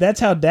felt like that's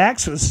how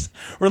Dax was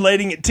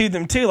relating it to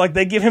them too. Like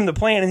they give him the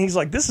plan and he's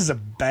like, this is a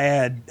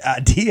bad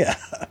idea.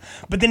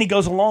 But then he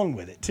goes along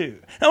with it too.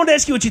 I want to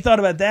ask you what you thought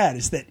about that,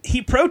 is that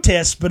he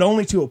protests, but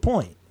only to a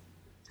point.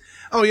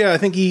 Oh, yeah. I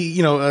think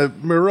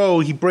Moreau,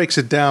 he breaks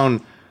it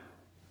down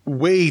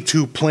way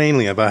too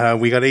plainly about how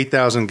we got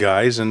 8,000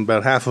 guys and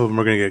about half of them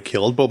are going to get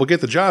killed, but we'll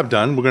get the job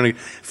done. We're going to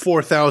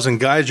 4,000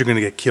 guys are going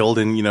to get killed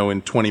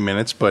in 20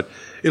 minutes, but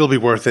it'll be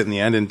worth it in the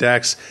end. And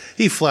Dax,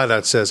 he flat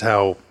out says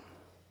how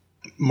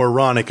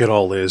moronic it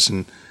all is.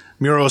 And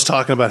Moreau's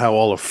talking about how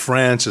all of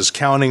France is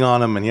counting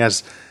on him, and he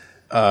has,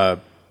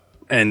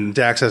 and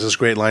Dax has this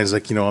great line. He's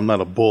like, I'm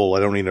not a bull. I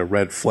don't need a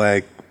red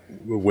flag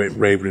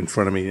waved in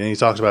front of me. And he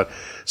talks about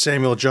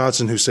Samuel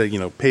Johnson, who said,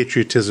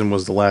 patriotism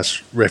was the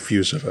last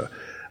refuge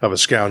of a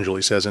scoundrel,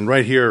 he says. And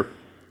right here,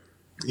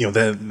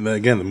 then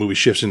again, the movie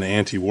shifts into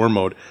anti-war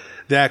mode.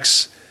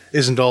 Dax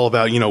isn't all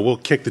about, we'll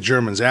kick the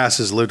Germans'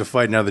 asses, live to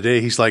fight another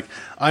day. He's like,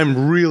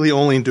 I'm really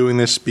only doing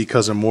this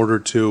because I'm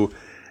ordered to,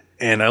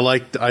 and I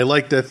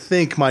like to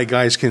think my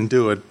guys can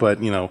do it, but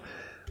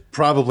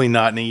probably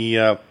not.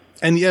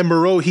 And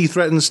Moreau, he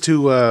threatens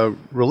to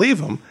relieve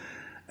him,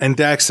 and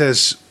Dax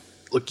says,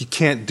 "Look, you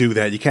can't do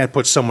that. You can't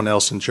put someone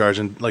else in charge."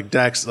 And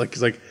Dax,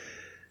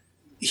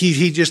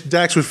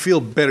 Dax would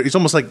feel better. He's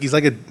almost like he's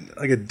like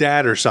a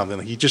dad or something.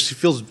 He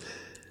feels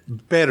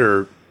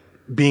better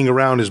being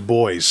around his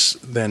boys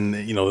than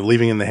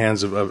leaving in the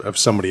hands of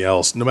somebody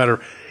else. No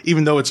matter,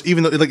 even though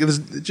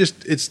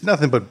it's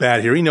nothing but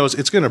bad here. He knows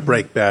it's going to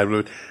break bad.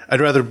 But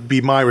I'd rather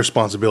be my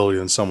responsibility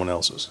than someone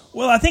else's.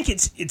 Well, I think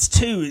it's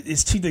two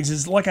things.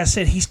 Is like I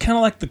said, he's kind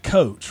of like the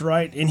coach,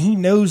 right? And he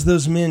knows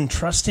those men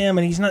trust him,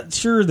 and he's not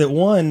sure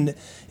that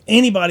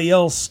anybody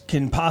else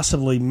can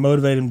possibly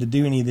motivate him to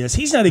do any of this.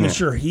 He's not even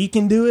sure he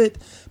can do it,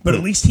 but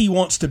at least he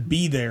wants to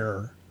be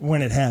there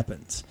when it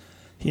happens.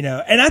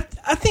 And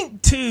I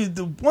think, too,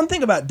 the one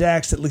thing about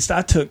Dax, at least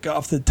I took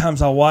off the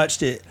times I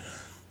watched it,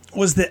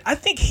 was that I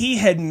think he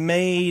had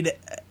made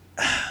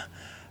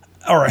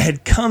or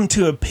had come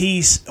to a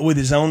peace with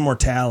his own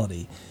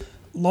mortality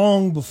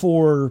long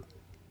before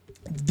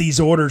these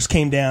orders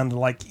came down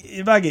to,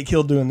 if I get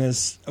killed doing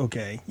this,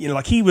 okay.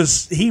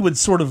 He would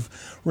sort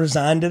of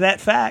resign to that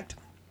fact.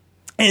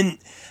 And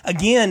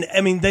again, I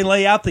mean, they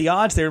lay out the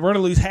odds there. We're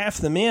going to lose half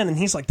the men. And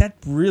he's like,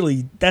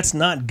 that's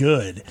not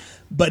good.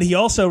 But he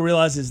also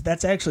realizes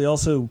that's actually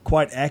also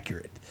quite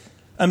accurate.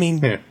 I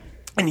mean,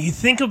 and you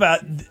think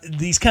about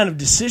these kind of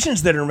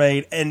decisions that are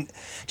made, and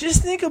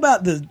just think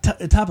about the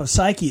type of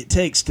psyche it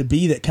takes to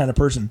be that kind of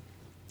person.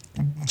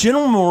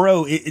 General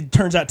Moreau, it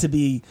turns out to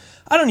be,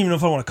 I don't even know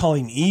if I want to call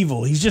him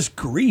evil. He's just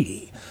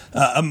greedy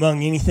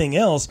among anything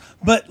else.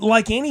 But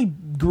like any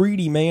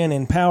greedy man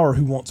in power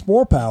who wants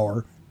more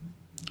power,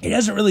 he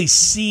doesn't really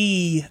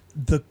see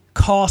the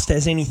cost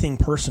as anything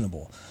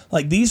personable.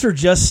 These are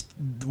just,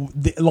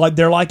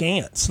 they're like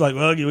ants.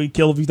 Well, we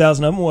kill a few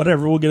thousand of them,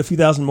 whatever, we'll get a few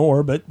thousand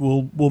more, but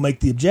we'll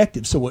make the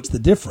objective. So what's the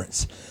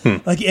difference?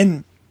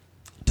 And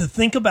to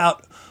think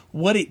about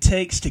what it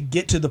takes to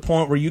get to the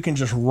point where you can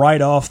just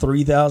write off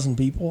 3,000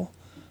 people,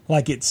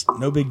 it's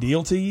no big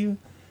deal to you.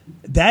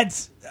 I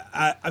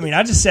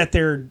just sat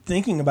there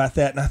thinking about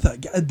that, and I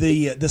thought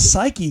the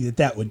psyche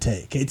that would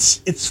take.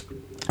 It's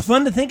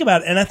fun to think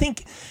about, and I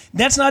think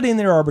that's not in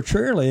there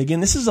arbitrarily. Again,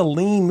 this is a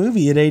lean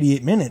movie at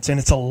 88 minutes, and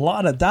it's a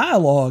lot of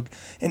dialogue,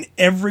 and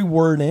every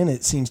word in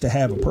it seems to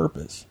have a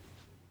purpose.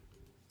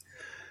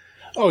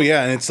 Oh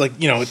yeah, and it's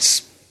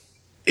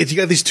you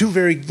got these two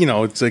very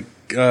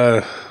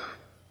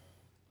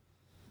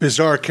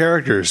bizarre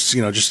characters,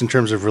 just in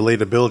terms of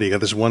relatability. You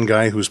got this one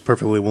guy who's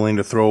perfectly willing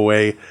to throw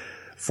away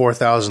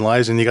 4,000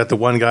 lives, and you got the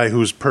one guy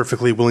who's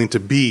perfectly willing to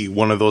be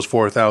one of those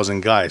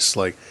 4,000 guys.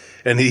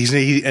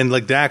 And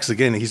like Dax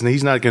again,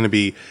 he's not going to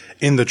be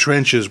in the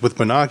trenches with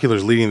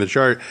binoculars leading the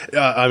charge.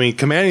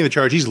 Commanding the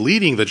charge. He's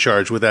leading the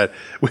charge with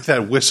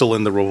that whistle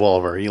and the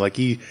revolver. He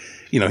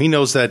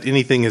knows that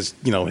anything is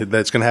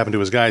that's going to happen to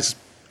his guys is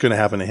going to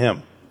happen to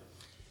him.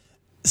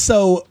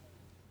 So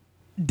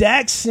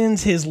Dax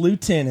sends his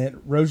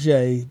lieutenant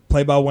Roger,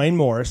 played by Wayne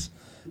Morris,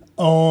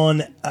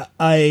 on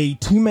a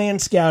 2-man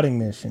scouting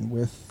mission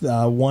with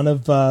one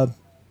of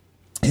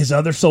his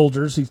other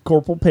soldiers, who's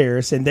Corporal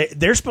Paris, and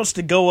they're supposed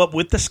to go up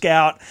with the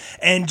scout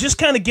and just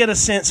kind of get a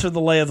sense of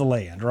the lay of the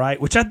land, right?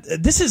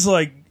 This is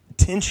like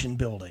tension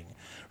building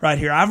right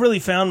here. I've really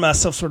found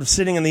myself sort of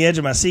sitting on the edge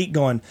of my seat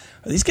going,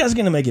 are these guys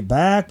going to make it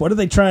back? What are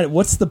they trying?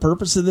 What's the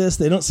purpose of this?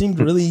 They don't seem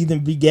to really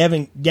even be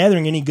gathering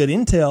any good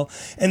intel.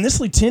 And this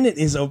lieutenant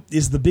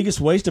is the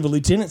biggest waste of a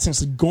lieutenant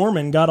since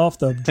Gorman got off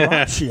the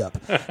drop ship.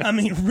 I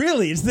mean,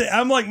 really,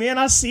 I'm like, man,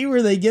 I see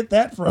where they get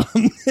that from.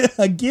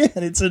 Again,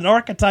 it's an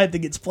archetype that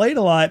gets played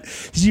a lot,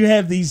 because you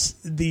have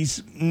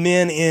these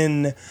men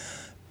in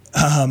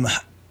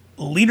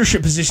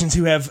leadership positions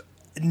who have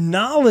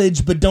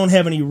knowledge but don't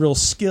have any real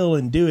skill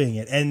in doing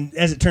it, and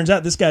as it turns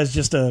out, this guy's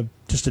just a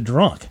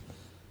drunk.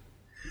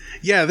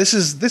 Yeah,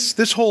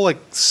 this whole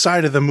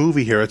side of the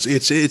movie here. It's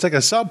like a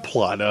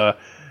subplot.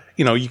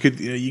 You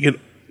could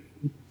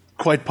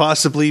quite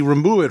possibly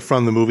remove it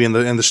from the movie, and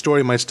the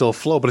story might still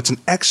flow. But it's an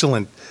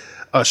excellent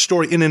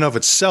story in and of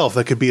itself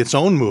that could be its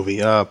own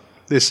movie.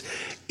 This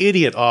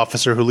idiot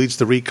officer who leads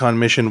the recon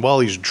mission while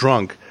he's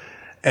drunk,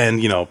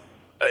 and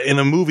in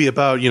a movie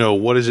about,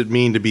 what does it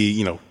mean to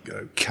be,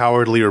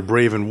 cowardly or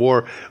brave in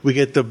war, we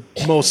get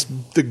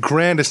the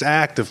grandest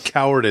act of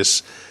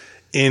cowardice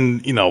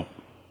in a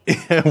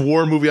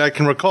war movie I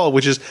can recall,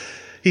 which is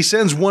he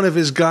sends one of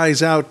his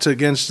guys out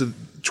towards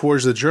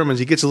the Germans.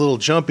 He gets a little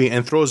jumpy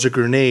and throws a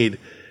grenade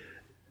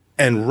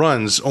and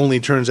runs. Only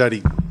turns out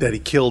that he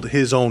killed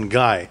his own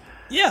guy.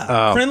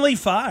 Yeah, friendly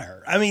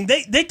fire. I mean,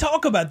 they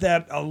talk about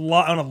that a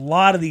lot on a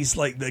lot of these, a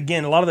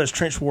lot of those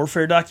trench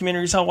warfare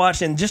documentaries I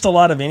watched, and just a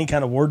lot of any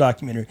kind of war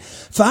documentary.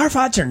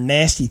 Firefights are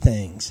nasty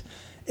things.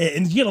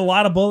 And you get a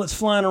lot of bullets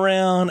flying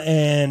around,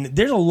 and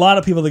there's a lot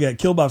of people that got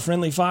killed by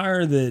friendly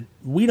fire that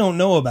we don't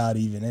know about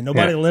even, and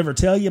nobody will ever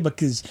tell you,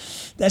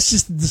 because that's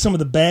just some of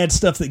the bad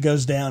stuff that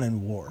goes down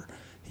in war.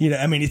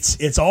 I mean,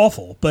 it's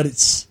awful, but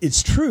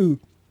it's true.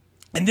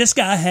 And this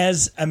guy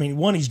has, I mean,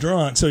 one, he's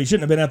drunk, so he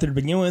shouldn't have been out there to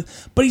begin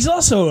with. But he's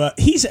also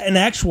he's an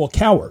actual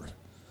coward.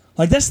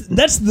 Like that's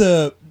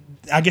the,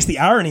 I guess the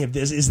irony of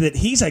this is that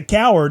he's a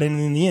coward, and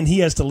in the end, he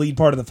has to lead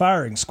part of the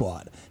firing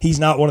squad. He's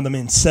not one of the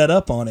men set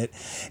up on it,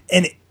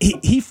 and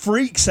he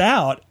freaks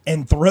out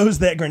and throws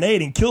that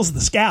grenade and kills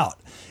the scout,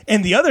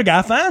 and the other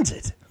guy finds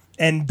it.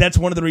 And that's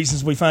one of the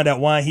reasons we find out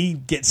why he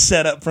gets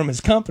set up from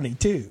his company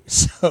too.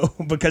 So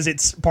because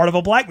it's part of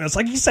a blackmail. It's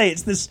like you say,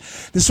 it's this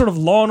sort of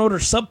Law and Order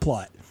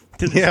subplot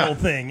to this whole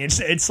thing.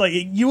 It's like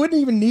you wouldn't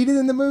even need it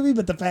in the movie,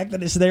 but the fact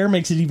that it's there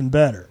makes it even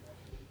better.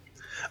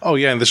 Oh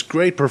yeah, and this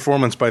great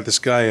performance by this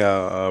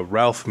guy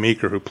Ralph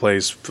Meeker, who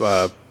plays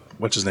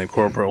what's his name,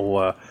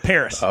 Corporal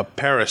Paris.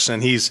 Paris,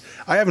 and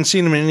I haven't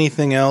seen him in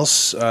anything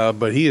else,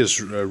 but he is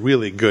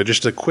really good.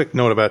 Just a quick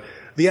note about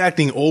the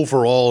acting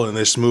overall in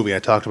this movie. I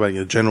talked about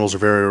generals are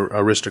very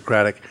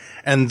aristocratic,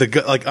 and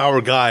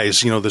our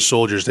guys, the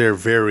soldiers, they're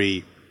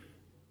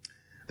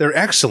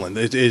excellent.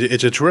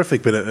 It's a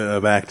terrific bit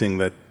of acting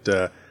that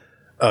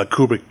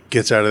Kubrick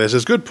gets out of this.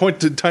 It's a good point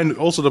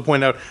to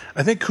point out.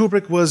 I think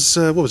Kubrick was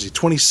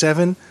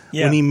 27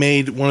 when he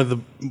made one of the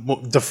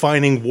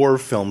defining war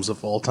films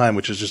of all time,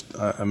 which is just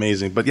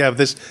amazing. But yeah,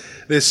 this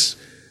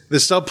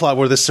subplot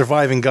where this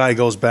surviving guy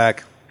goes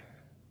back,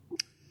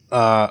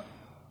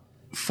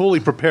 fully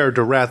prepared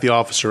to rat the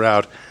officer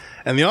out,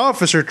 and the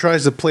officer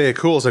tries to play it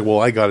cool. It's like, well,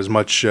 I got as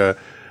much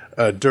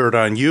dirt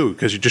on you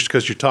because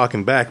you're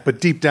talking back, but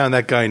deep down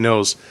that guy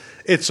knows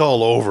it's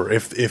all over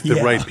if the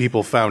right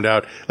people found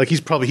out. Like he's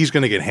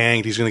going to get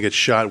hanged, he's going to get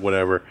shot,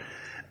 whatever.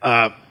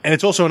 And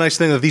it's also a nice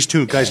thing that these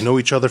two guys know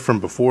each other from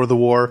before the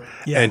war,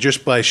 and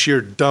just by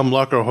sheer dumb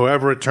luck or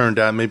however it turned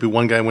out, maybe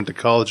one guy went to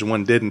college and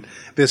one didn't.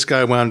 This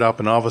guy wound up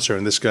an officer,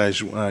 and this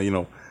guy's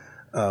one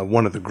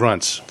of the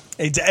grunts.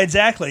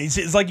 Exactly.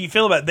 It's like you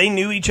feel about it. They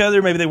knew each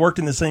other. Maybe they worked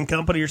in the same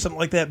company or something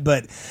like that.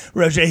 But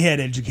Roger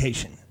had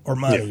education or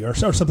money or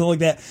something like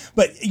that.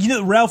 But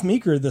Ralph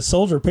Meeker, the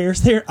soldier Paris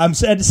there, I'm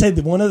sad to say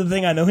that one other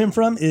thing I know him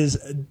from is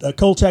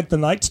Kolchak the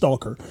Night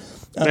Stalker.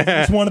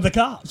 It's one of the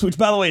cops, which,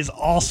 by the way, is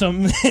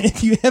awesome. And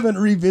if you haven't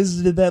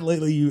revisited that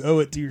lately, you owe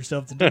it to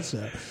yourself to do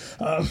so.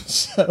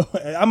 So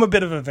I'm a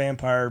bit of a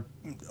vampire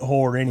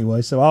whore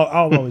anyway, so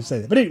I'll always say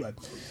that. But anyway,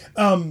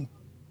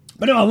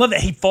 but no, I love that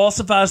he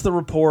falsifies the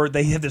report.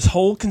 They have this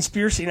whole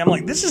conspiracy, and I'm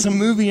like, this is a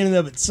movie in and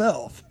of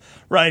itself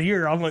right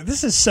here. I'm like,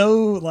 this is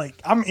so,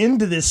 I'm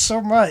into this so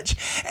much,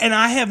 and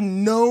I have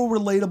no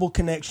relatable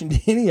connection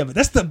to any of it.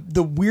 That's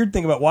the weird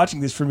thing about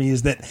watching this for me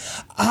is that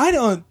I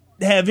don't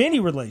have any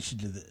relation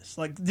to this.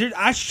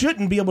 I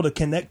shouldn't be able to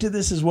connect to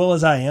this as well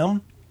as I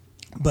am.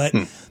 But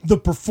the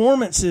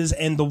performances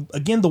and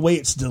the way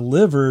it's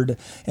delivered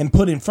and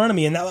put in front of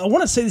me, and I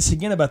want to say this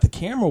again about the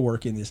camera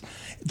work in this,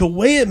 the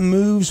way it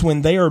moves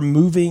when they are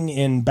moving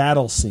in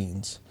battle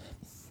scenes,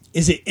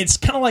 it's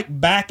kind of like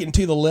back and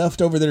to the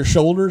left over their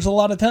shoulders a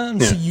lot of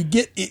times. So you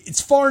get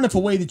it's far enough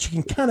away that you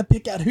can kind of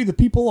pick out who the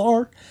people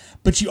are,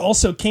 but you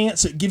also can't.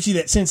 So it gives you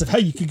that sense of how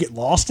you could get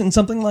lost in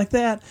something like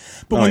that.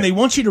 But when they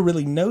want you to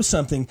really know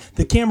something,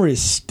 the camera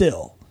is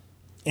still.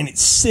 And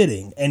it's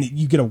sitting, and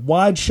you get a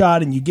wide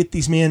shot, and you get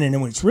these men, and then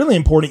when it's really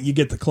important, you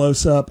get the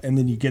close-up, and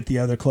then you get the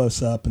other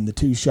close-up, and the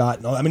two-shot,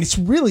 and all. I mean, it's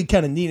really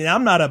kind of neat, and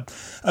I'm not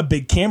a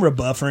big camera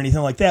buff or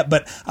anything like that,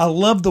 but I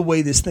love the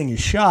way this thing is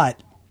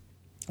shot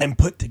and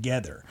put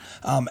together.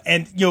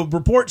 And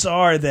reports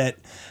are that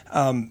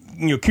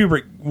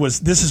Kubrick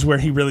this is where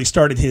he really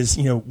started his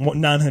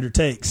 900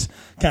 takes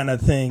kind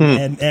of thing,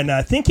 and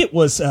I think it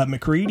was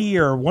McCready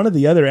or one of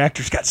the other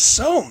actors got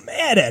so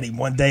mad at him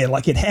one day,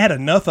 like it had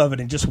enough of it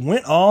and just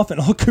went off, and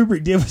all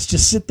Kubrick did was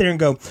just sit there and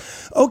go,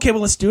 okay,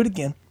 well, let's do it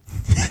again.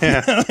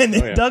 And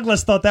then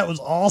Douglas thought that was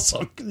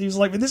awesome. He was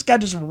like, this guy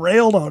just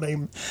railed on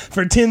him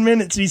for 10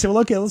 minutes, and he said, well,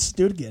 okay, let's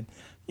do it again.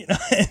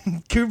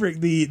 And Kubrick,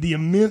 the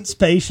immense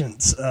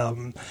patience,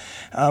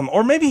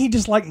 or maybe he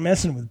just liked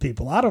messing with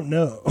people. I don't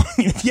know.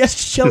 If you ask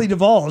Shelley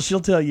Duvall, she'll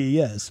tell you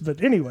yes.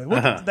 But anyway,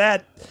 we'll get to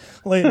that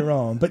later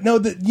on. But no,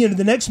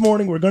 the next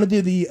morning we're going to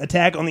do the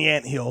attack on the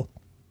anthill,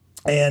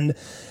 and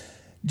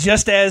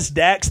just as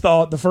Dax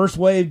thought, the first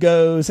wave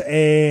goes,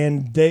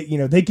 and they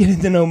get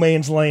into no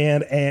man's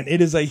land, and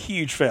it is a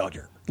huge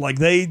failure. Like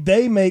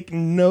they make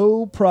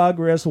no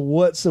progress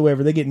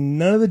whatsoever. They get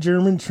none of the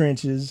German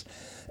trenches.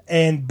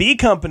 And B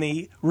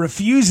Company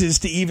refuses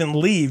to even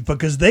leave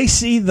because they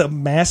see the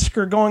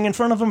massacre going in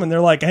front of them, and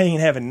they're like, I ain't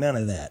having none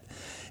of that.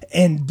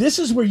 And this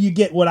is where you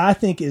get what I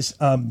think is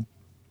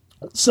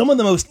some of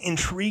the most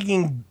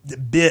intriguing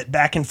bit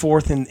back and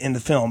forth in the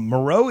film.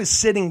 Moreau is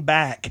sitting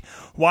back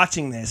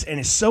watching this and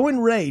is so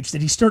enraged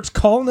that he starts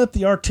calling up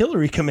the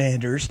artillery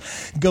commanders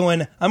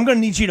going, I'm going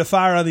to need you to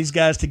fire on these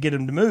guys to get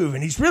them to move.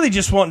 And he's really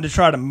just wanting to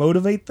try to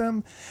motivate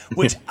them,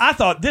 which I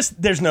thought,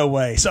 there's no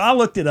way. So I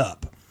looked it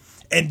up.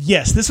 And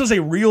yes, this was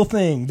a real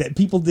thing that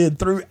people did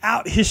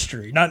throughout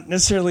history, not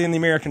necessarily in the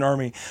American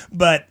Army,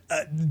 but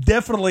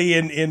definitely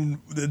in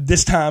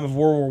this time of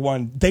World War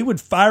I. They would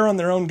fire on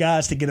their own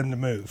guys to get them to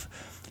move.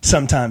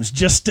 sometimes,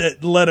 just to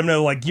let them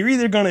know, like, you're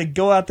either going to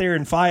go out there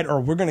and fight or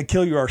we're going to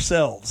kill you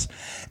ourselves.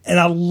 And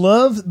I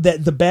love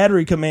that the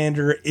battery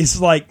commander is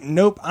like,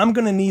 nope, I'm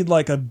going to need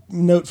like a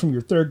note from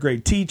your third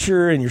grade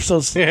teacher and your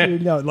social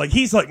security note. Like,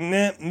 he's like,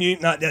 nah,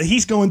 not.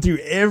 He's going through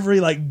every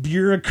like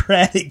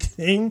bureaucratic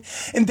thing.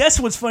 And that's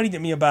what's funny to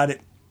me about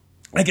it.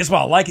 I guess why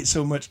I like it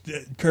so much,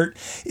 Kurt,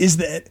 is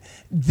that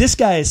this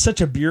guy is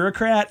such a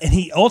bureaucrat, and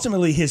he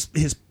ultimately, his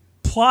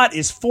plot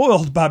is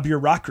foiled by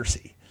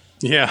bureaucracy.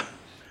 Yeah.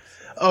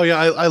 Oh, yeah,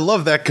 I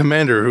love that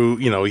commander who,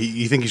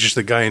 you think he's just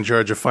the guy in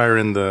charge of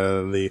firing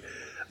the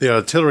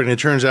artillery, and it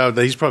turns out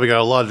that he's probably got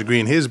a law degree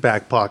in his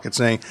back pocket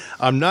saying,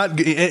 I'm not,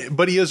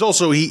 but he's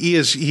also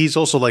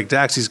like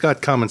Dax, he's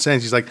got common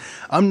sense. He's like,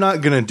 I'm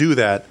not going to do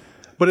that.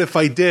 But if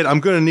I did, I'm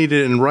going to need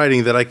it in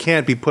writing that I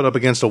can't be put up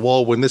against a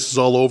wall when this is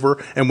all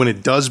over and when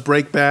it does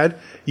break bad,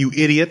 you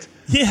idiot.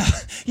 Yeah.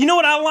 You know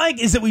what I like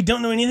is that we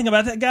don't know anything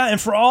about that guy. And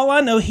for all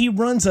I know, he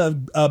runs a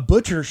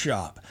butcher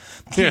shop.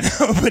 Yeah.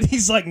 But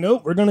he's like,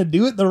 nope, we're going to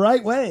do it the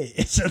right way.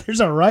 So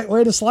there's a right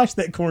way to slice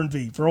that corned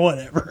beef or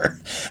whatever.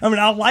 I mean,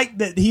 I like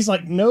that he's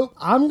like, nope,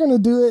 I'm going to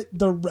do it.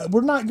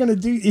 We're not going to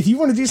do, if you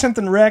want to do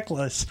something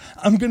reckless,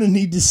 I'm going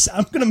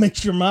to make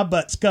sure my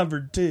butt's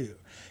covered too.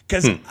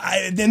 Because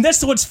and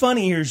that's what's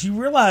funny here is you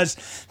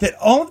realize that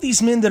all of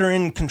these men that are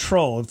in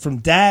control, from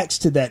Dax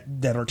to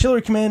that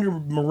artillery commander,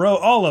 Moreau,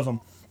 all of them,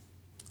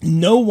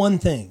 know one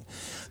thing,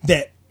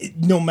 that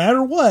no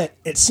matter what,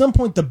 at some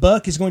point the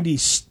buck is going to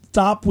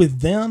stop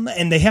with them,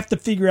 and they have to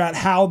figure out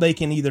how they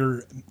can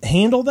either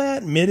handle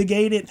that,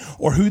 mitigate it,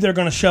 or who they're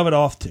going to shove it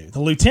off to. The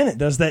lieutenant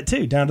does that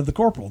too, down to the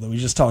corporal that we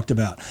just talked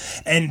about.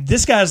 And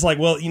this guy's like,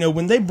 well,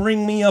 when they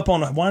bring me up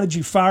on why did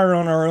you fire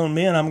on our own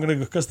men, I'm going to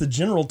go because the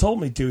general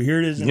told me to. Here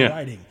it is in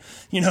writing.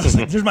 It's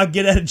like, there's my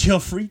get out of jail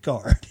free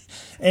card.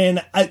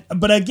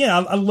 But again,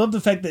 I love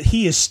the fact that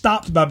he is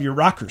stopped by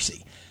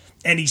bureaucracy.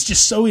 And he's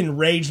just so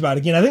enraged by it.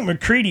 Again, I think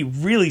McCready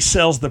really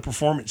sells the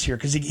performance here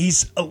because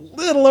he's a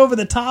little over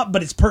the top,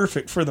 but it's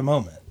perfect for the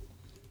moment.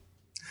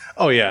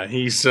 Oh, yeah.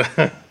 He's...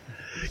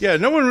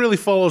 no one really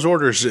follows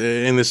orders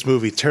in this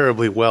movie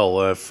terribly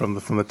well from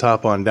the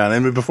top on down.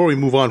 And before we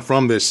move on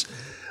from this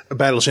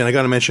battle scene, I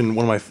got to mention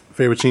one of my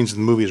favorite scenes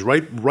in the movie is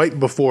right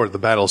before the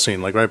battle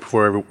scene, like right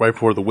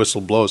before the whistle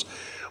blows.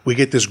 We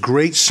get this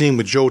great scene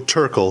with Joe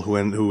Turkel,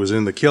 who was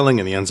in The Killing,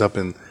 and he ends up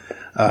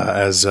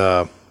as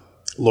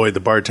Lloyd, the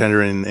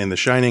bartender in The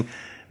Shining,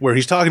 where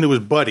he's talking to his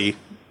buddy,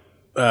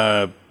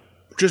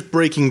 just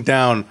breaking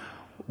down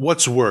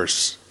what's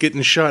worse,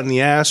 getting shot in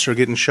the ass or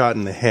getting shot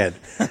in the head,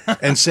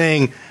 and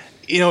saying,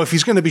 if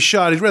he's going to be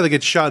shot, he'd rather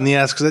get shot in the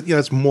ass because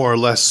it's more or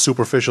less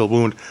superficial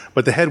wound,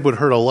 but the head would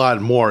hurt a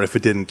lot more if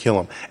it didn't kill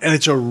him. And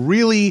it's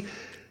when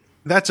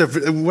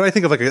I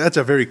think of that's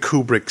a very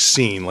Kubrick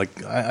scene.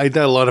 Like I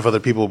doubt a lot of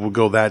other people would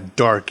go that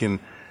dark in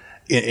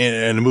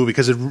a movie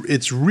because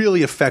it's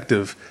really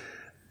effective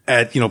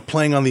at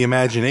playing on the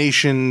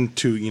imagination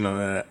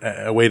to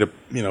a way to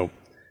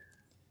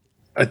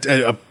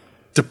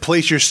to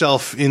place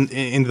yourself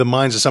into the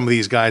minds of some of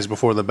these guys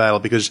before the battle,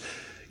 because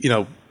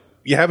you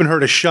haven't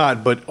heard a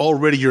shot, but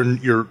already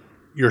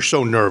you're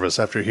so nervous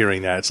after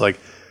hearing that. It's like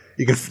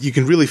you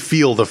can really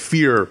feel the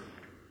fear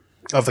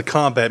of the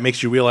combat. It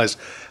makes you realize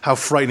how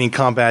frightening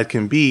combat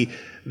can be,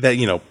 that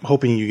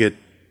hoping you get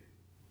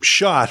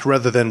shot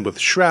rather than with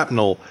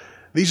shrapnel.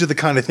 These are the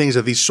kind of things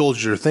that these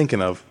soldiers are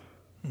thinking of.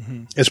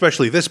 Mm-hmm.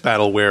 Especially this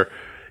battle where,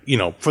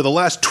 for the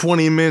last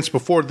 20 minutes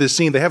before this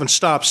scene, they haven't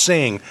stopped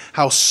saying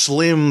how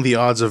slim the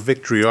odds of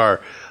victory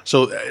are.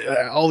 So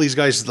all these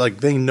guys, like,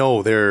 they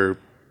know they're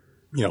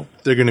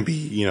going to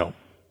be,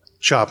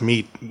 chopped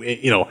meat,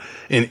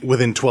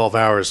 within 12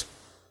 hours.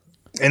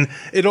 And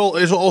it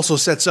also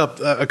sets up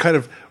a kind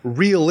of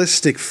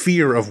realistic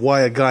fear of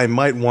why a guy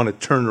might want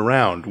to turn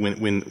around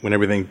when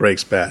everything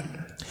breaks bad.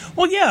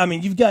 Well, yeah, I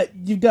mean, you've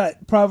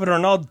got Private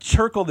Arnold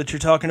Turkel that you're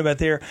talking about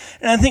there,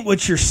 and I think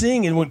what you're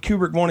seeing and what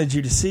Kubrick wanted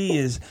you to see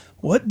is,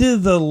 what do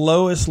the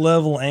lowest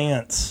level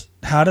ants,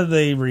 how do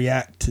they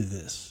react to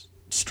this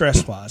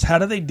stress-wise? How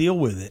do they deal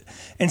with it?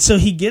 And so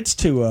he gets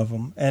two of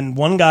them, and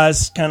one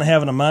guy's kind of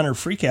having a minor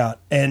freak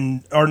out,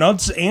 and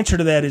Arnold's answer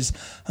to that is,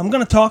 I'm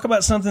going to talk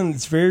about something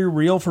that's very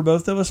real for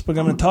both of us, but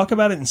I'm going to talk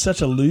about it in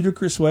such a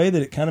ludicrous way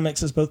that it kind of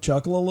makes us both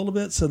chuckle a little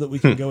bit so that we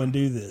can go and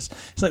do this.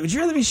 It's like, would you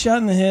rather be shot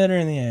in the head or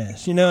in the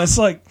ass? It's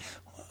like,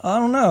 I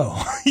don't know.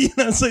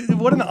 It's like,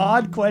 what an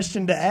odd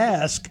question to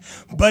ask,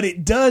 but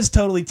it does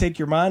totally take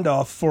your mind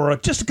off for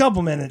just a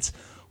couple minutes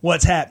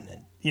what's happening.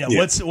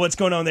 What's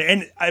going on there.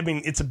 And I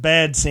mean, it's a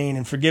bad scene,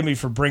 and forgive me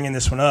for bringing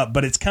this one up,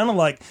 but it's kind of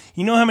like,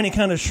 how many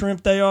kind of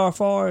shrimp they are,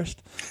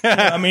 Forrest?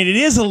 I mean, it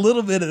is a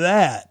little bit of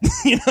that.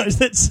 It's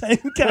that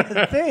same kind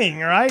of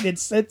thing, right?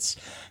 It's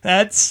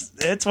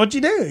what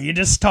you do. You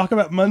just talk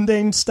about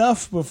mundane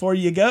stuff before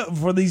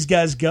these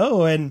guys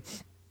go. And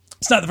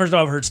It's not the first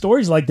time I've heard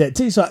stories like that,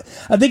 too. So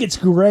I think it's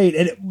great.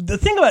 And the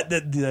thing about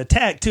the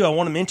attack, too, I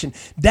want to mention,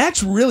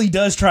 Dax really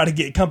does try to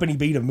get Company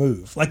B to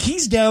move. Like,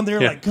 he's down there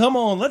like, come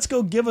on, let's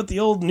go give it the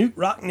old Newt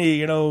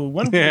Rockney,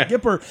 one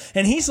Gipper.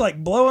 And he's,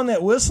 like, blowing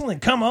that whistle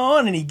and come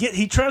on. And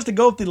he tries to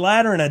go up the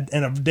ladder and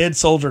a dead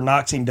soldier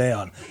knocks him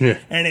down. Yeah.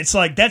 And it's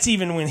like, that's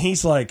even when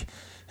he's like,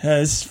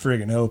 this is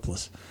friggin'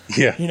 hopeless.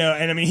 Yeah.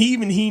 And I mean,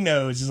 he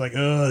knows. He's like,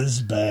 oh, this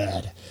is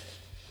bad.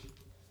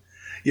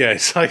 Yeah,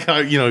 it's like,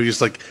 he's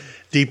like,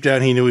 deep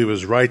down, he knew he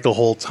was right the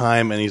whole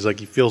time, and he's like,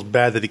 he feels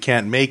bad that he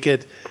can't make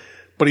it,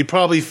 but he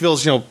probably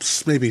feels,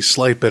 maybe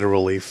slight bit of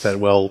relief that,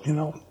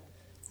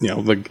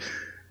 like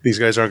these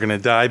guys aren't going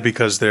to die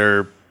because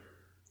they're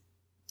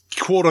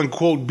quote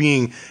unquote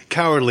being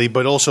cowardly,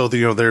 but also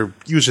they're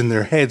using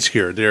their heads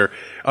here.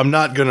 I'm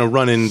not going to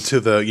run into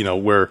the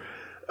where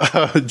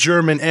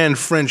German and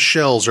French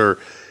shells are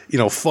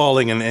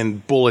falling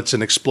and bullets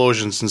and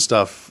explosions and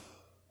stuff.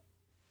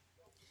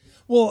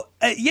 Well,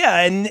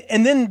 and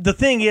then the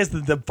thing is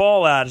that the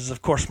fallout is,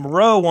 of course,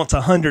 Moreau wants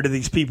 100 of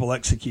these people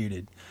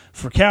executed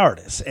for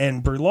cowardice,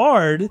 and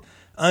Brulard,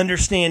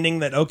 understanding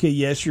that, okay,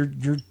 yes, you're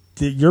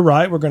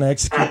right, we're going to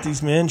execute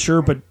these men,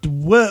 sure, but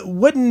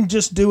wouldn't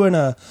just doing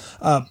a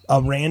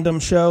random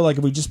show, like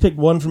if we just picked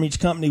one from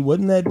each company,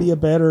 wouldn't that be a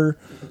better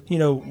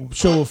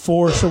show of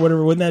force or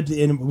whatever? Wouldn't that,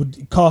 and it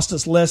would cost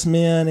us less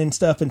men and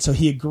stuff? And so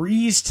he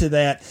agrees to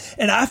that.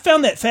 And I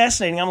found that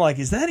fascinating. I'm like,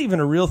 is that even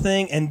a real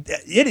thing? And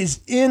it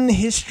is in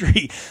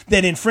history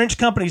that in French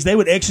companies, they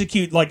would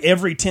execute like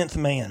every 10th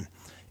man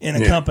in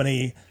a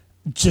company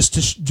just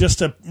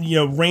to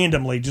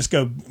randomly just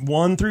go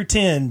 1 through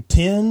 10,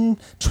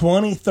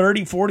 20,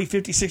 30, 40,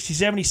 50, 60,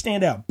 70,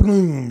 stand out,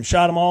 boom,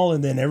 shot them all,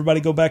 and then everybody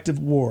go back to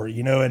the war,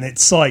 and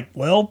it's like,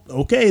 well,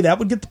 okay, that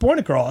would get the point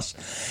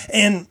across.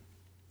 And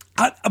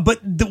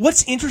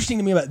what's interesting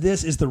to me about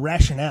this is the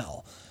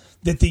rationale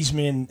that these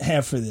men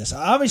have for this.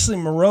 Obviously,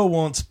 Moreau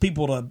wants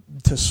people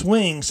to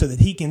swing so that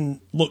he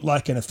can look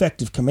like an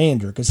effective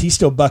commander because he's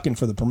still bucking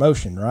for the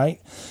promotion,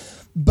 right?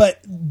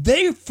 But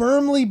they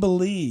firmly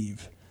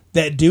believe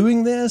that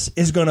doing this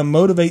is going to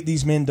motivate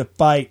these men to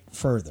fight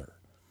further.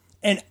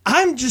 And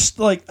I'm just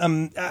like,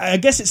 I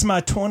guess it's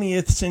my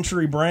 20th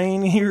century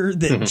brain here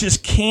that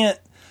just can't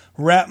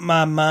wrap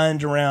my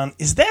mind around,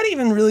 is that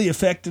even really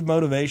effective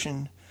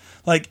motivation?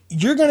 Like,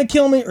 you're going to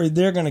kill me or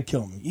they're going to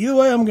kill me. Either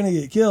way, I'm going to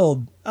get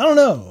killed. I don't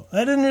know.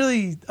 I don't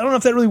know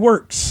if that really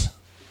works.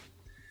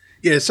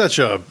 Yeah, it's such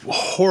a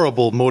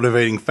horrible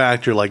motivating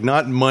factor. Like,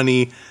 not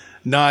money,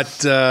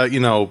 not,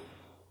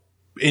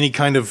 any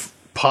kind of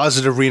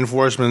positive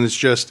reinforcement. It's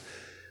just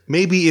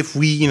maybe if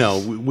we go,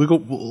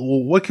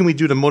 what can we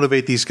do to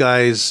motivate these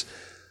guys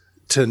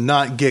to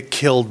not get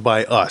killed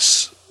by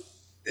us?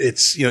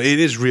 It's, it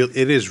is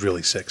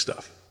really sick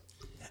stuff.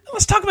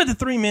 Let's talk about the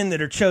 3 men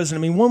that are chosen.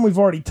 I mean, one we've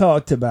already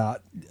talked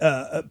about.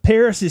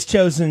 Paris is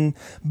chosen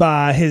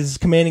by his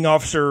commanding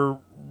officer,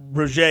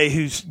 Roger,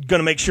 who's going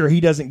to make sure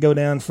he doesn't go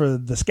down for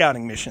the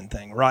scouting mission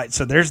thing, right?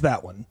 So there's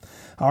that one.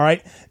 All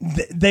right.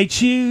 They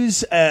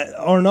choose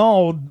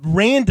Arnaud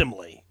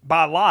randomly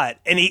by lot.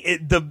 And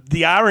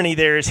the irony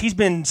there is he's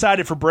been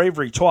cited for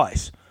bravery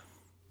twice.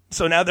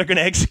 So now they're going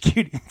to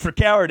execute him for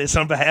cowardice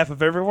on behalf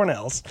of everyone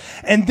else.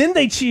 And then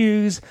they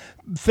choose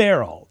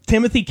Farrell,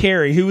 Timothy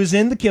Carey, who was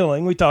in The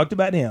Killing. We talked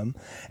about him.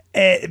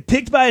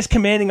 Picked by his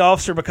commanding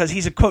officer because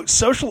he's a, quote,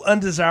 social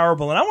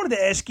undesirable. And I wanted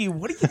to ask you,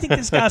 what do you think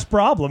this guy's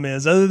problem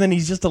is, other than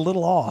he's just a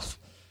little off?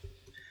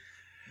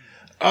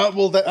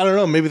 Well, I don't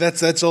know. Maybe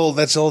that's all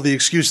the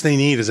excuse they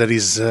need is that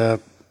he's a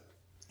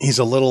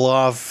little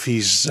off.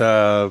 He's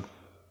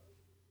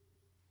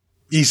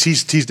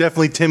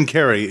definitely Tim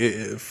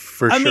Carey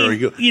for sure.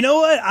 Mean, you know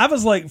what? I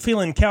was like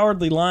feeling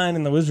Cowardly Lion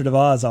and the Wizard of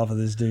Oz off of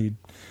this dude.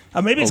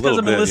 Maybe it's because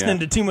I've been listening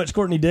to too much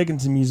Courtney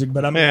Dickinson music,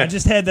 but I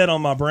just had that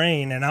on my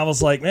brain, and I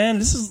was like,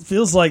 man,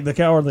 feels like the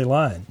Cowardly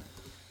Lion.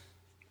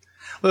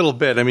 A little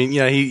bit. I mean,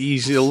 yeah,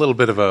 he's a little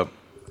bit of a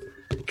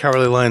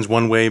Cowardly Lion's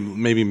one way,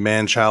 maybe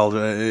Man-Child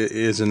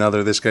is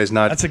another. This guy's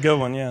not. That's a good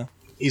one, yeah.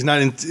 He's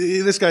not.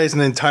 This guy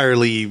isn't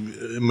entirely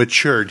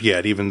matured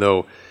yet, even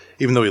though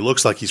he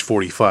looks like he's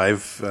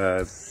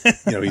 45.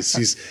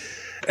 He's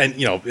and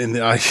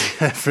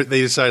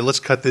they decided let's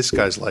cut this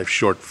guy's life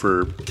short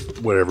for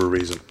whatever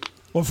reason.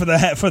 Well,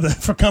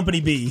 for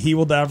Company B, he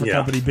will die for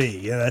Company B.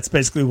 Yeah, that's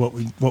basically what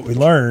we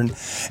learned.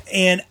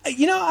 And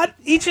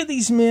each of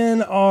these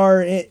men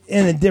are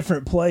in a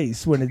different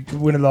place when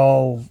it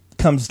all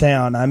comes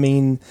down. I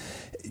mean,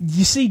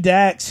 you see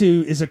Dax,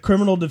 who is a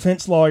criminal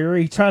defense lawyer.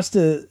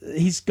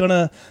 He's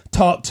gonna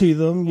talk to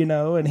them,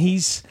 and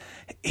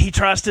he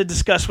tries to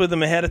discuss with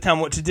them ahead of time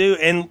what to do.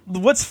 And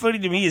what's funny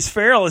to me is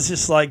Farrell is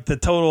just like the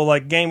total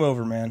like game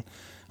over, man.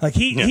 Like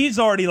he's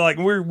already like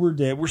we're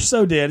dead. We're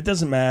so dead. It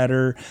doesn't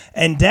matter.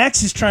 And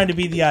Dax is trying to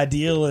be the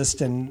idealist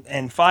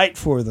and fight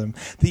for them.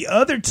 The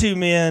other 2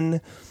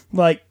 men,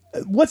 like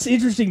what's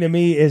interesting to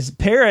me is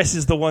Paris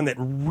is the one that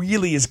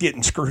really is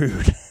getting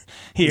screwed.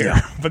 here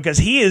because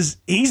he's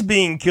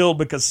being killed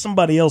because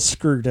somebody else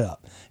screwed up.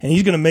 And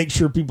he's going to make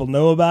sure people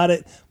know about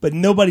it, but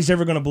nobody's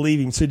ever going to believe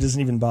him, so he doesn't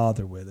even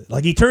bother with it.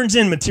 Like, he turns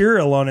in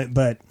material on it,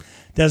 but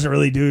doesn't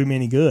really do him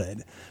any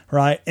good,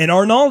 right? And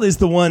Arnauld is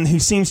the one who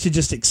seems to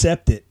just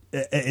accept it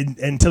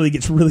until he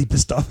gets really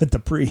pissed off at the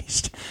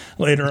priest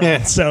later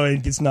on, so he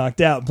gets knocked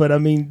out. But, I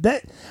mean,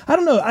 I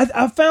don't know.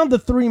 I found the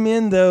three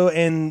men, though,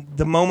 and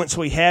the moments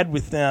we had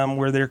with them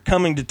where they're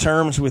coming to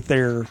terms with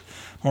their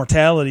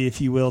mortality,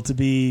 if you will, to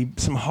be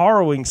some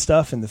harrowing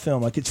stuff in the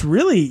film. Like, it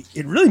really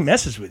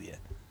messes with you.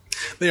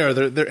 They are.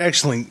 They're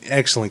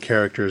excellent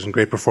characters and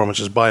great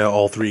performances by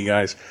all three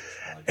guys.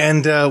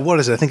 And what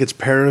is it? I think it's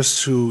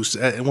Paris who's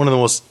one of the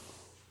most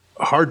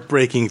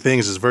heartbreaking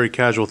things. Is a very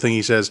casual thing.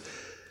 He says,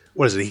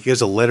 "What is it?" He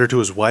gives a letter to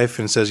his wife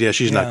and says, "Yeah,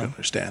 she's not going to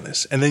understand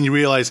this." And then you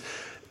realize,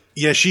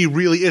 yeah, she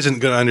really isn't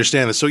going to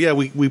understand this. So yeah,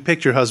 we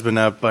picked your husband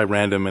out by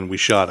random and we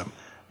shot him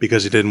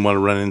because he didn't want to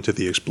run into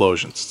the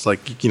explosions. It's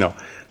like, you know,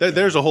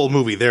 there's a whole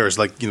movie there. It's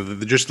like, you know,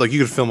 just like you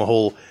could film a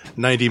whole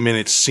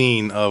 90-minute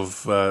scene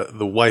of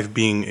the wife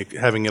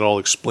having it all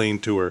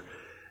explained to her,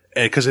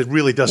 because it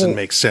really doesn't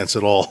make sense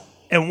at all.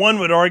 And one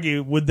would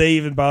argue, would they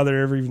even bother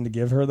ever even to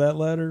give her that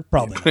letter?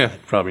 Probably not. Yeah,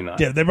 probably not.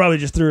 Yeah, they probably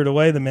just threw it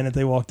away the minit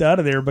they walked out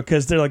of there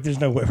because they're like, there's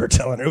no way we're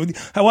telling her.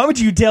 Why would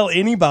you tell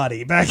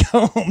anybody back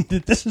home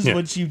that this is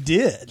what you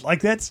did?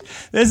 Like, it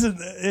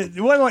wasn't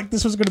like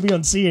this was going to be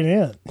on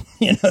CNN,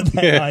 you know, that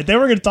night. They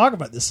were going to talk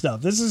about this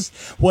stuff. This is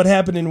what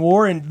happened in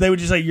war, and they would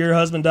just say, your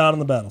husband died on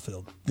the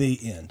battlefield. The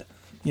end.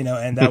 You know,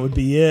 and that would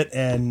be it,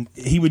 and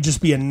he would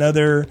just be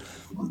another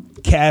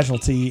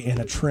casualty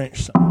in a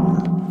trench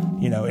somewhere,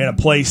 you know, in a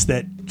place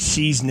that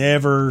she's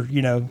never,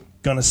 you know,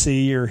 going to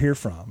see or hear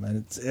from.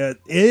 And it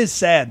is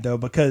sad, though,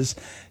 because,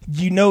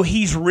 you know,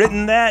 he's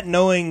written that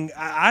knowing,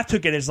 I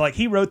took it as like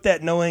he wrote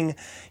that knowing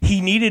he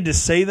needed to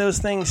say those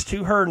things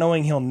to her,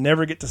 knowing he'll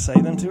never get to say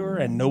them to her,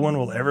 and no one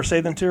will ever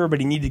say them to her, but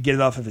he needed to get it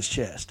off of his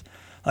chest.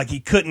 Like, he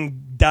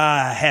couldn't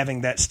die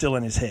having that still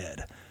in his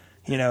head.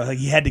 You know, like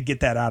he had to get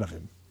that out of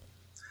him.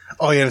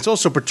 Oh, yeah, and it's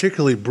also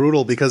particularly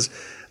brutal because,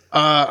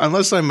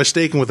 unless I'm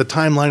mistaken with the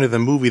timeline of the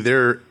movie,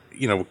 they're,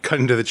 you know,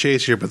 cutting to the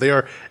chase here, but they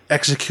are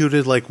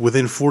executed like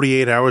within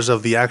 48 hours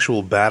of the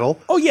actual battle.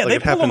 Oh yeah,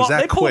 like, they pull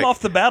them off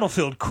the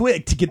battlefield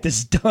quick to get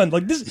this done.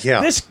 Like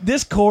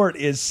this court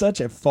is such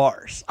a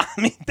farce. I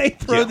mean, they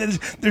throw this.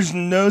 There's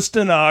no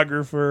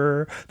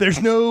stenographer.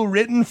 There's no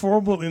written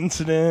formal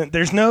incident.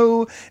 There's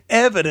no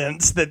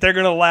evidence that they're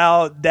going to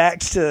allow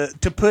Dax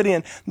to put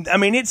in. I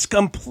mean, it's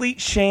complete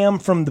sham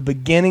from the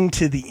beginning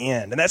to the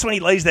end, and that's when he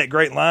lays that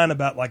great line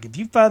about like, if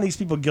you find these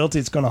people guilty,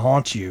 it's going to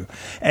haunt you,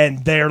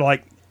 and they're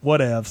like,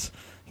 whatevs.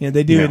 You know,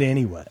 they do it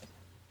anyway.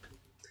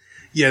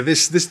 Yeah,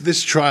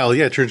 this trial,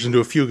 turns into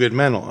a Few Good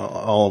Men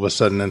all of a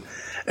sudden,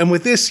 and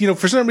with this, you know,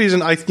 for some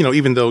reason,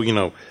 even though, you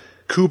know,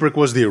 Kubrick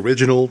was the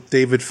original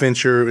David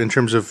Fincher in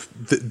terms of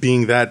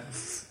being that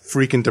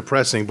freaking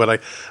depressing,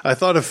 but I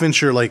thought of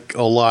Fincher like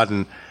a lot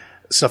and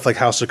stuff like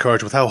House of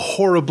Cards with how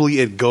horribly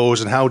it goes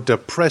and how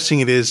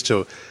depressing it is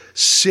to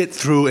sit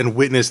through and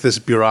witness this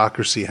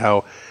bureaucracy.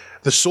 How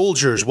the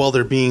soldiers, while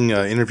they're being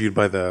interviewed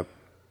by the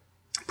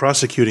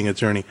prosecuting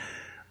attorney,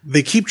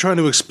 they keep trying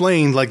to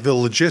explain like the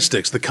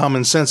logistics, the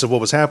common sense of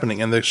what was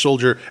happening. And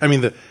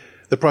the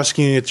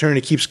prosecuting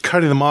attorney keeps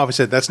cutting them off. He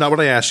said, that's not what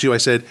I asked you. I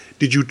said,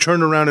 did you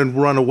turn around and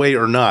run away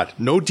or not?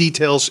 No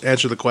details,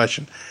 answer the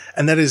question.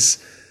 And that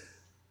is,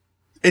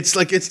 it's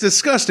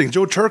disgusting.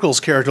 Joe Turkel's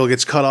character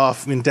gets cut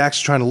off. I mean, Dax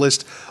is trying to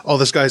list all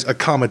this guy's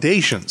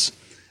accommodations.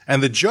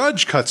 And the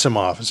judge cuts him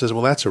off and says,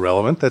 well, that's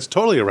irrelevant. That's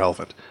totally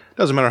irrelevant.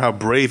 Doesn't matter how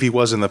brave he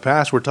was in the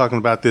past. We're talking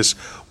about this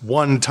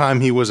one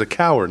time he was a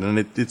coward, and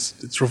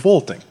it's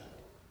revolting.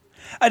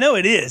 I know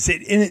it is.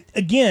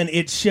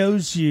 It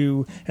shows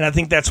you, and I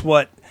think that's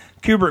what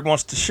Kubrick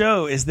wants to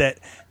show, is that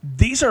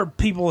these are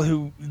people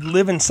who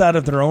live inside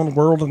of their own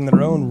world and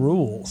their own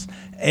rules.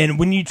 And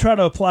when you try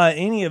to apply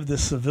any of the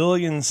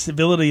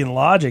civility and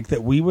logic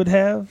that we would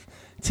have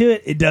to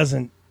it, it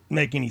doesn't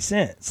make any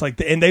sense.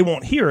 And they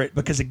won't hear it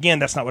because, again,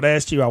 that's not what I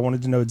asked you. I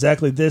wanted to know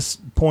exactly this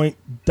point,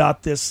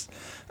 dot this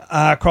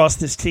I cross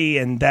this T,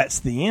 and that's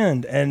the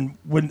end. And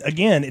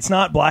again, it's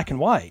not black and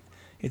white.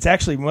 It's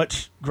actually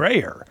much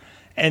grayer.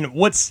 And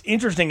what's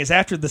interesting is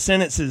after the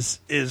sentence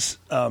is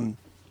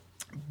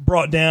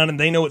brought down and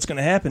they know what's going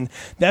to happen,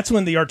 that's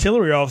when the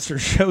artillery officer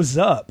shows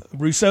up.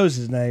 Rousseau's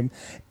his name.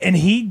 And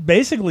he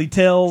basically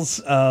tells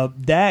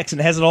Dax,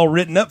 and has it all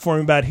written up for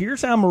him about,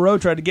 here's how Moreau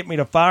tried to get me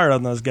to fire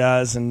on those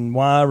guys and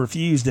why I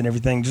refused and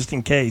everything, just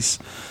in case.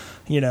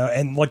 You know,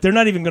 and like they're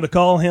not even going to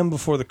call him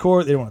before the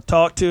court. They don't want to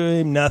talk to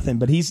him, nothing.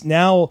 But he's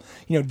now,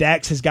 you know,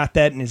 Dax has got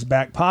that in his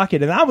back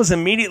pocket. And I was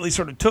immediately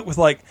sort of took with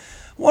like,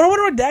 well, I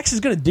wonder what Dax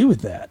is going to do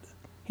with that.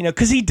 You know,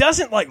 because he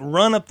doesn't like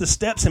run up the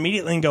steps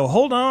immediately and go,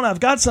 hold on, I've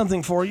got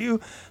something for you.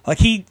 Like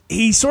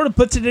he sort of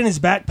puts it in his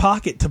back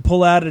pocket to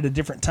pull out at a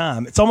different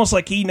time. It's almost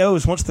like he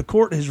knows once the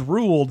court has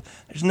ruled,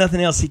 there's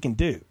nothing else he can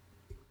do.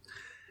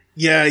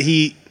 Yeah,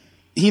 he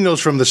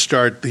knows from the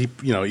start.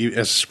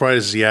 As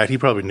surprised as he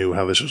probably knew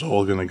how this was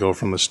all going to go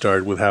from the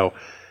start, with how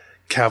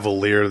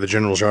cavalier the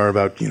generals are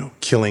about,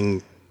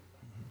 killing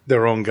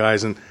their own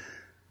guys, and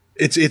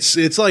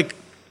it's like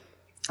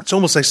it's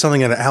almost like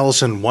something out of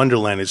Alice in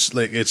Wonderland. It's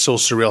so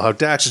surreal how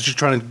Dax is just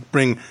trying to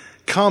bring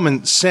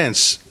common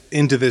sense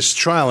into this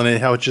trial, and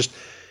how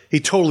he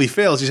totally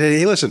fails. He said,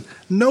 "Hey, listen,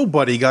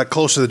 nobody got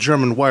close to the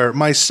German wire,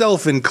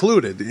 myself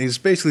included." He's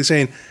basically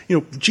saying,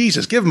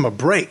 Jesus, give him a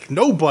break.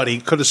 Nobody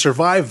could have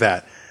survived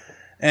that.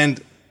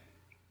 And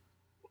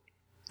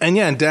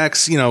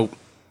Dax,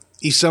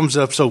 he sums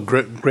up so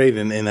great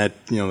in that,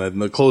 in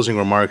the closing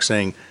remarks,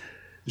 saying,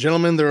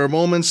 "Gentlemen, there are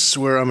moments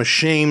where I'm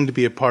ashamed to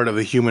be a part of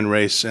the human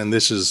race, and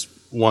this is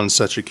one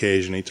such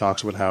occasion." He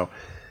talks about how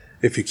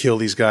if you kill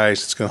these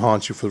guys, it's going to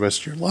haunt you for the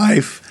rest of your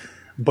life.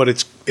 But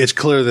it's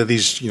clear that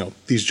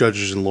these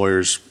judges and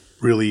lawyers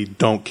really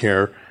don't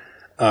care.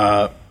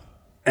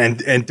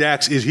 And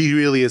Dax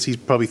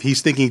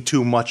he's thinking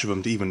too much of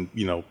them to even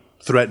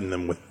threaten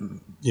them with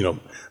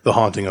the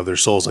haunting of their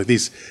souls. Like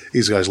these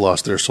guys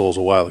lost their souls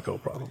a while ago,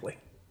 probably.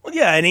 Well,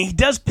 yeah, and he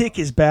does pick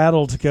his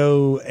battle to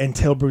go and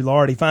tell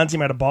Brulard. He finds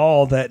him at a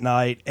ball that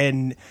night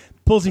and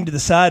pulls him to the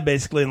side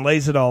basically and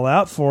lays it all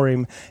out for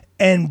him.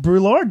 And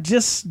Brulard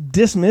just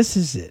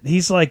dismisses it.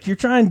 He's like, "You're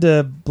trying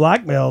to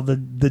blackmail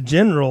the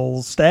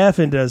general staff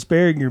into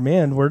sparing your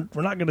men. We're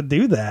not going to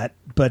do that."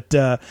 But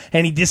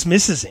and he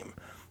dismisses him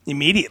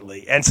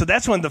immediately. And so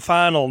that's when the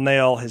final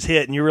nail has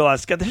hit, and you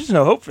realize, God, there's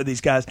no hope for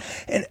these guys.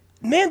 And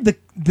man,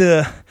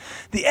 the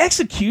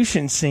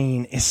execution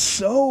scene is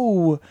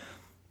so.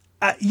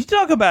 You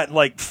talk about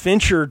like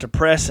Fincher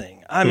depressing.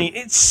 I mean,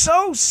 it's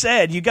so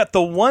sad. You got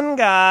the one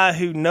guy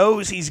who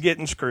knows he's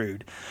getting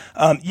screwed.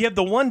 You have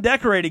the one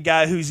decorated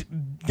guy who's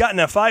gotten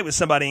in a fight with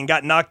somebody and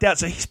got knocked out,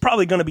 so he's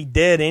probably going to be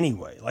dead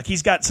anyway. Like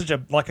he's got such a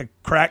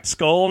cracked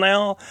skull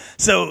now,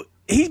 so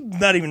he's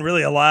not even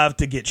really alive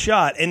to get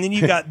shot. And then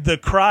you got the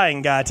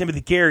crying guy,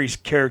 Timothy Carey's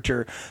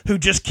character, who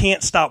just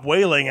can't stop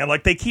wailing. And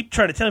like they keep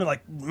trying to tell him,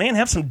 like, man,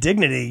 have some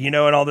dignity, and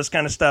all this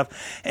kind of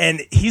stuff.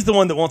 And he's the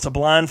one that wants a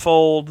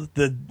blindfold.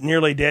 The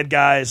nearly dead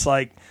guy is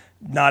like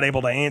not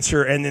able to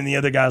answer. And then the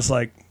other guy's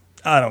like,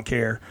 I don't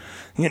care,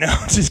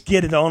 just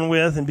get it on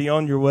with and be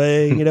on your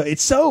way.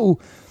 It's so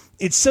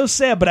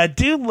sad. But I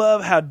do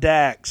love how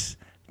Dax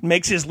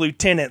makes his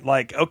lieutenant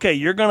like, okay,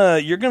 you're gonna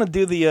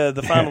do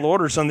the final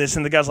orders on this,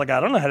 and the guy's like, I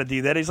don't know how to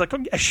do that. He's like, oh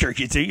yeah, sure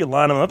you do. You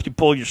line them up, you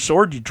pull your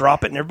sword, you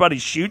drop it, and everybody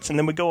shoots, and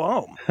then we go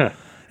home.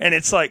 And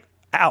it's like,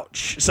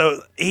 ouch.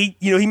 So he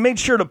made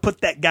sure to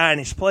put that guy in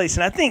his place,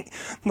 and I think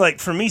like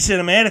for me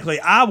cinematically,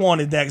 I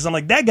wanted that because I'm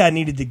like, that guy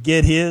needed to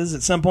get his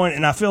at some point,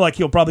 and I feel like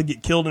he'll probably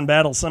get killed in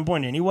battle at some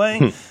point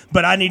anyway.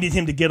 But I needed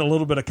him to get a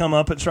little bit of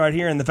comeuppance right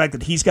here, and the fact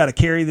that he's got to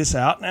carry this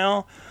out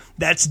now,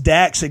 that's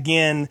Dax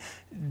again,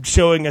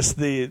 showing us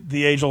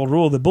the age-old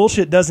rule. The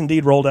bullshit does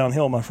indeed roll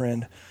downhill, my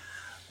friend.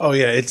 Oh,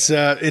 yeah. It's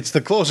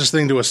the closest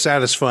thing to a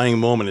satisfying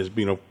moment is,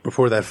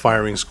 before that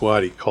firing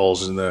squad, he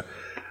calls in the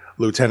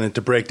lieutenant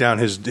to break down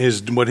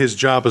what his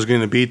job is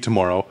going to be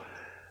tomorrow.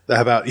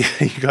 About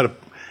you got to,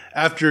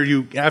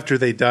 after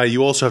they die,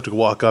 you also have to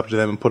walk up to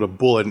them and put a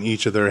bullet in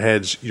each of their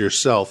heads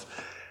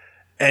yourself.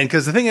 And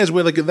because the thing is,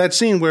 with that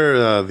scene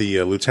where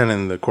the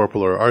lieutenant and the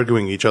corporal are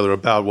arguing each other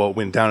about what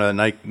went down at the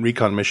night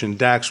recon mission,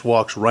 Dax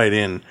walks right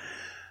in.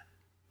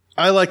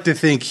 I like to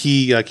think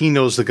he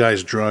knows the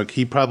guy's drunk.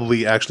 He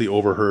probably actually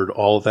overheard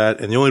all of that,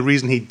 and the only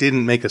reason he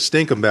didn't make a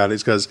stink about it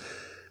is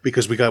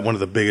because we got one of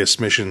the biggest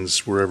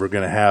missions we're ever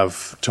going to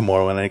have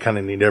tomorrow, and I kind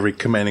of need every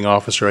commanding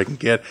officer I can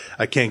get.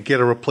 I can't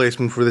get a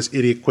replacement for this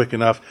idiot quick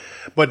enough.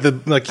 But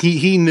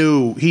he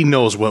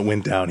knows what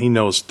went down. He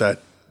knows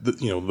that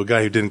the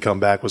guy who didn't come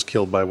back was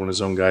killed by one of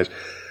his own guys.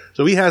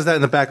 So he has that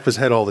in the back of his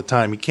head all the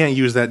time. He can't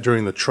use that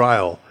during the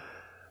trial,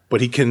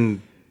 but he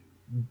can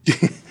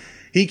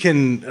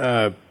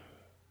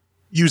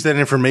use that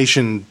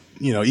information,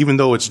 even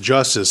though it's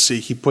justice,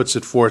 he puts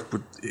it forth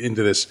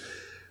into this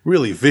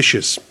really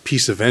vicious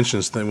piece of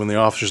vengeance thing when the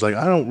officer's like,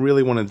 I don't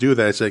really want to do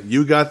that. It's like,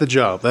 you got the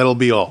job. That'll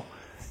be all.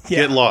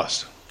 Yeah. Get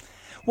lost.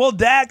 Well,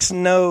 Dax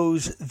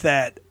knows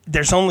that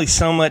there's only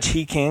so much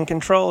he can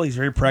control. He's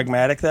very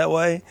pragmatic that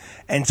way.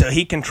 And so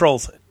he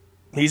controls it.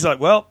 He's like,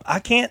 well, I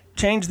can't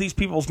change these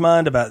people's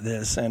mind about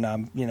this, and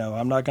I'm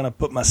not going to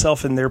put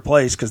myself in their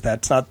place because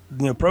that's not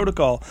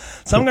protocol.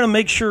 So I'm going to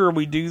make sure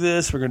we do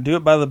this. We're going to do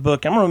it by the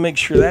book. I'm going to make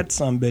sure that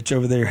sumbitch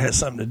over there has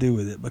something to do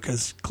with it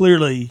because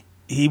clearly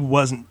he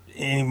wasn't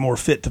any more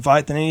fit to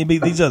fight than any of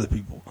these other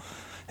people.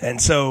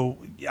 And so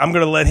I'm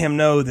going to let him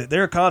know that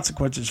there are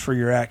consequences for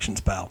your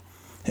actions, pal.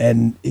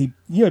 And he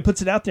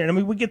puts it out there. And I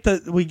mean, we get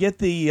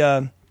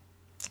the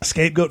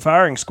scapegoat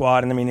firing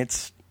squad, and I mean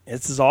it's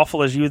as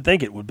awful as you would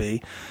think it would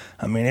be.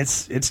 I mean,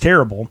 it's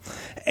terrible.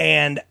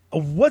 And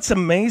what's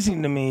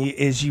amazing to me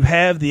is you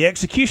have the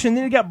execution,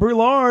 then you got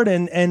Brulard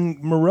and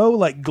Moreau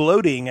like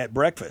gloating at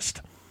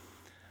breakfast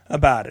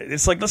about it.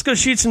 It's like, let's go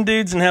shoot some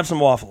dudes and have some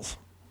waffles.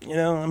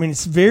 I mean,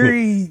 it's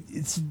very,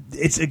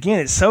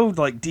 it's so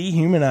like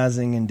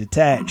dehumanizing and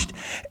detached.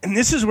 And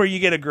this is where you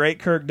get a great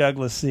Kirk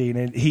Douglas scene.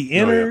 And he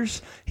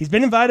enters, he's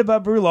been invited by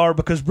Brulard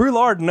because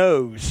Brulard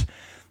knows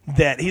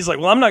that he's like,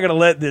 well, I'm not going to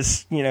let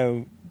this,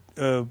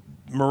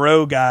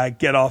 Moreau guy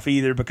get off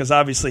either, because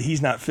obviously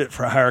he's not fit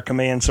for a higher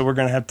command, so we're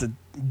going to have to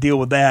deal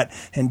with that.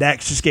 And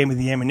Dax just gave me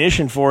the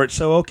ammunition for it,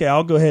 so okay,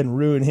 I'll go ahead and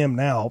ruin him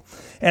now.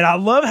 And I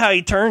love how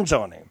he turns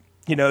on him.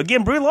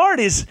 Again, Brulard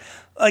is,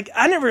 like,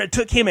 I never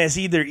took him as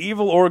either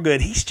evil or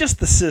good. He's just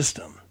the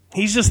system.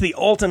 He's just the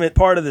ultimate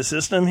part of the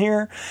system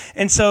here.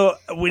 And so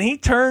when he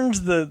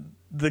turns the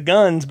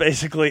guns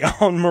basically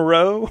on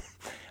Moreau,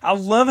 I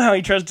love how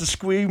he tries to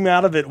squeeze him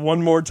out of it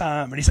one more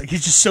time. And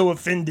he's just so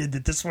offended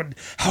that this one,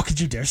 how could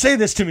you dare say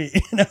this to me?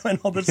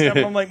 And all this stuff.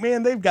 I'm like,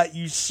 man, they've got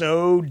you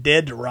so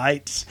dead to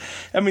rights.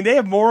 I mean, they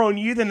have more on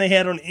you than they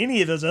had on any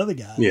of those other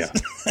guys. Yeah.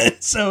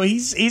 So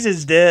he's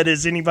as dead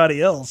as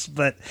anybody else.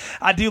 But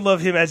I do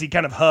love him as he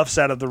kind of huffs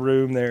out of the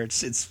room there.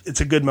 It's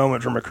a good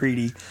moment for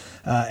MacReady.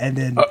 And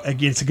then,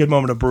 again, it's a good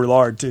moment of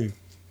Brulard, too.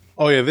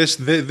 Oh, yeah, this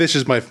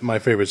is my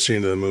favorite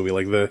scene of the movie.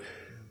 Like,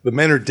 the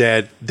men are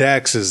dead.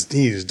 Dax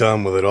he's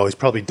done with it all. He's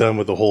probably done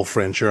with the whole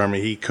French army.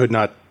 He could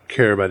not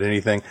care about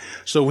anything.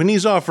 So when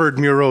he's offered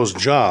Moreau's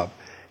job,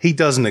 he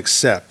doesn't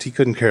accept. He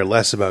couldn't care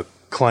less about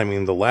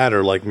climbing the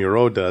ladder like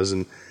Moreau does.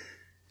 And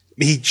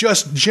he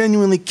just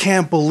genuinely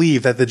can't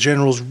believe that the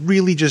generals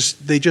really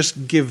they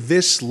just give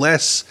they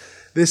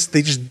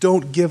just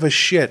don't give a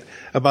shit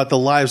about the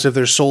lives of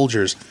their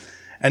soldiers.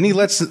 And he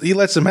lets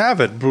them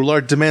have it.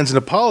 Brulard demands an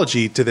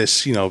apology to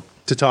this,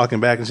 to talking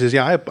back, and says,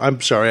 "Yeah,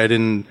 I'm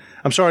sorry.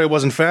 I'm sorry I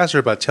wasn't faster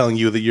about telling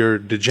you that you're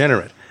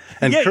degenerate."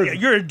 And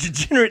you're a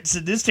degenerate,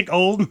 sadistic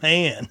old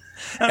man.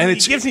 And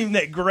it gives him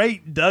that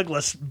great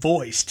Douglas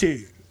voice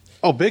too.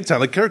 Oh, big time!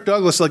 Like Kirk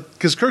Douglas,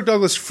 because Kirk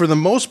Douglas, for the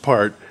most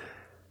part,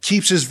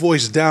 keeps his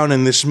voice down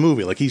in this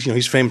movie. Like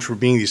he's famous for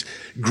being these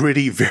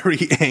gritty,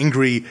 very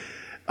angry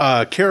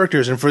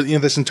characters, and for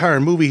this entire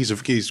movie,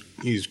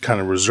 he's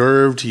kind of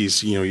reserved.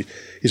 He's a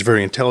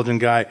very intelligent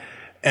guy.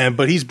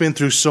 But he's been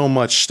through so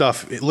much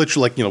stuff.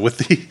 Literally,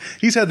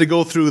 he's had to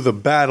go through the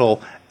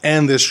battle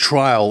and this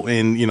trial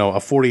in a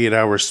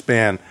 48-hour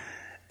span,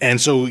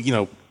 and so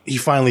he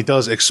finally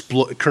does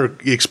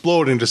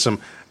explode into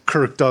some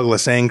Kirk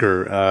Douglas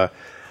anger.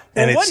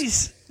 What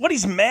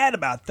he's mad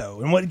about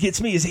though, and what gets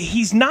me is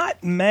he's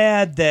not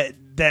mad that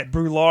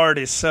Brulard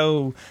is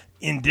so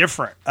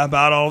indifferent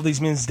about all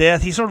these men's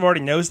death. He sort of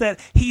already knows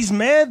that. He's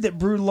mad that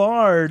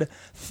Brulard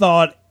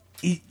thought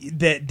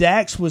that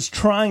Dax was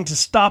trying to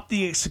stop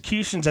the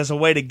executions as a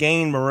way to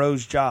gain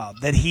Moreau's job,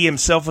 that he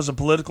himself was a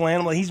political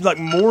animal. He's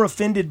more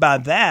offended by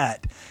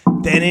that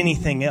than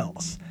anything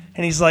else.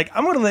 And he's like,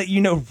 I'm going to let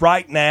you know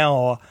right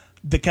now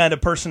the kind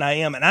of person I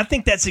am. And I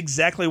think that's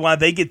exactly why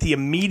they get the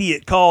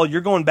immediate call,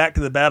 you're going back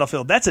to the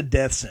battlefield. That's a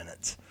death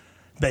sentence,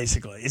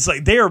 basically. It's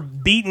like they are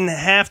beaten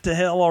half to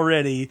hell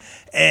already,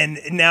 and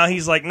now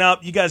he's like, nope,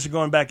 you guys are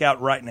going back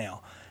out right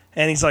now.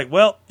 And he's like,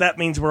 well, that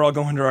means we're all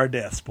going to our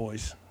deaths,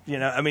 boys.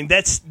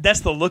 That's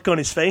the look on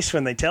his face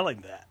when they tell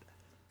him that.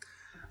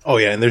 Oh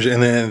yeah, and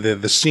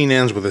then the scene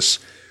ends with this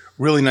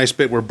really nice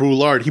bit where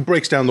Brulard, he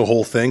breaks down the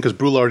whole thing, because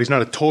Brulard, he's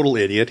not a total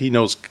idiot. He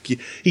knows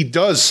he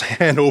does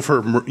hand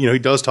over, he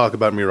does talk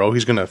about Moreau.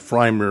 He's going to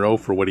fry Moreau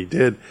for what he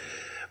did.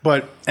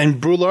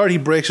 And Brulard, he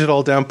breaks it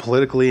all down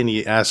politically, and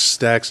he asks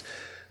Dax,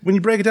 when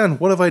you break it down,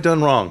 what have I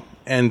done wrong?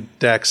 And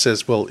Dax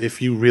says, well,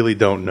 if you really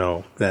don't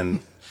know,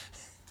 then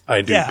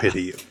I do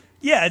pity you.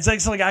 Yeah,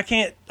 it's like I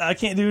can't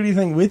do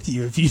anything with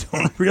you if you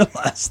don't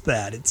realize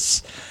that.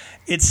 It's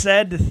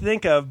sad to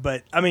think of,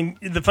 but I mean,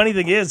 the funny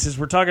thing is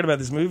we're talking about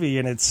this movie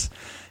and it's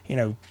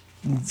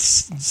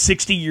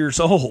 60 years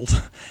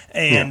old,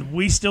 and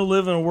we still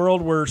live in a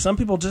world where some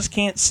people just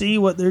can't see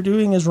what they're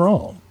doing is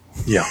wrong.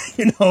 Yeah,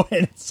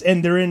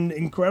 and they're in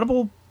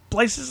incredible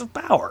places of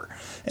power.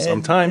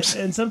 Sometimes.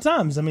 And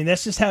sometimes. I mean,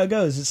 that's just how it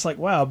goes. It's like,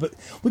 wow. But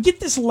we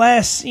get this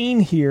last scene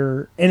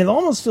here, and it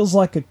almost feels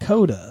like a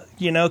coda,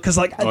 because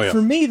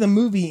for me, the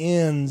movie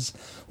ends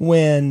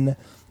when,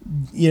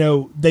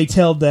 they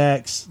tell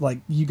Dax,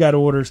 you got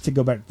orders to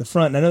go back to the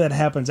front. And I know that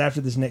happens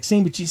after this next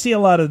scene, but you see a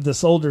lot of the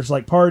soldiers,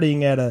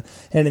 partying at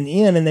an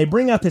inn, and they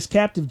bring out this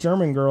captive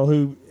German girl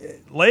who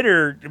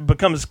later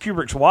becomes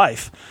Kubrick's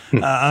wife,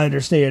 I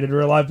understand, in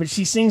real life. But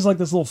she sings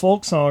this little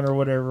folk song or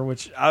whatever,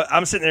 which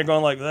I'm sitting there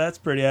going well, that's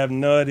pretty. I have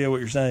no idea what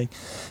you're saying.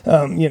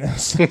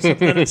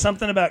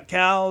 Something about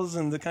cows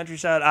and the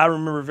countryside. I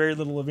remember very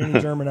little of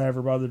any German I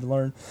ever bothered to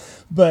learn.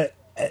 But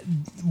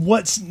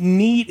what's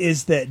neat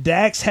is that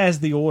Dax has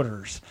the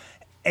orders,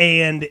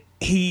 and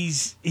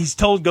he's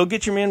told, go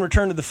get your men,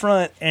 return to the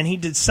front, and he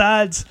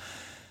decides,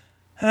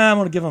 I'm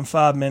going to give them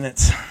 5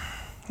 minutes.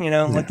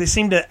 They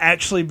seem to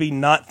actually be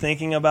not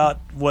thinking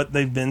about what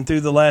they've been through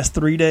the last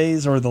 3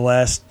 days or the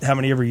last how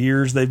many ever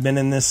years they've been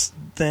in this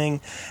thing.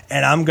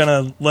 And I'm going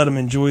to let them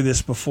enjoy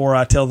this before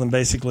I tell them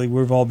basically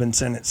we've all been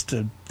sentenced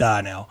to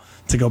die now,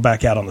 to go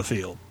back out on the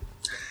field.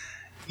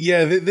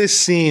 Yeah, this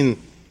scene,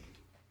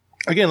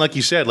 again, like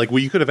you said,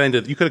 you could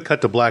have cut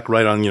to black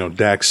right on,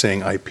 Dax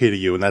saying, I pity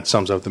you. And that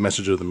sums up the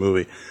message of the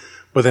movie.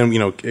 But then,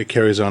 it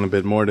carries on a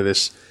bit more to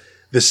this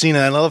scene.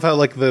 And I love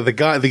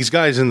how these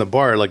guys in the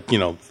bar,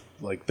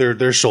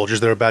 they're soldiers.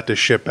 They're about to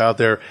ship out.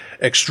 They're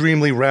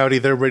extremely rowdy.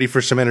 They're ready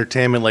for some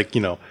entertainment.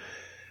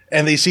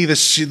 and they see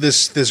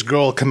this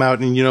girl come out,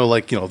 and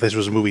if this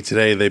was a movie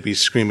today, they'd be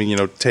screaming,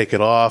 take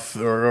it off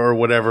or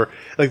whatever.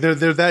 Like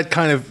they're that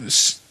kind of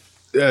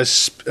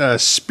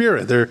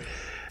spirit.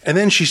 And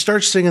then she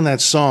starts singing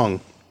that song,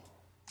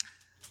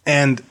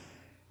 and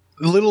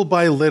little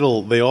by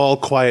little, they all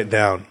quiet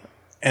down,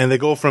 and they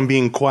go from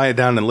being quiet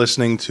down and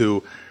listening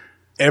to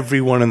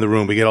everyone in the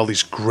room. We get all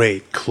these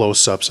great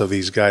close-ups of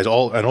these guys,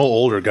 all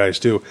older guys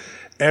too.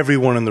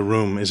 Everyone in the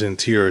room is in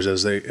tears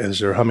as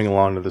they're humming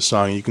along to the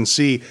song. You can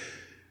see,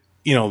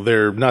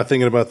 they're not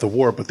thinking about the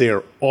war, but they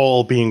are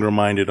all being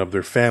reminded of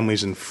their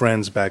families and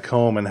friends back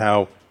home, and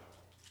how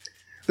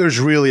there's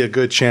really a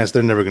good chance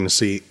they're never going to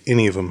see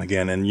any of them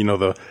again. And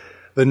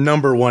the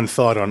number one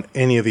thought on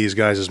any of these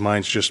guys'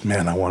 minds just,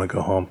 man, I want to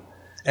go home.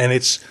 And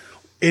it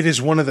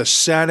is one of the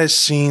saddest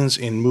scenes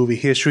in movie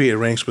history. It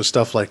ranks with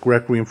stuff like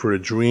Requiem for a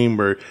Dream,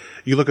 where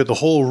you look at the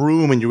whole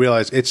room and you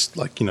realize it's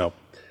like,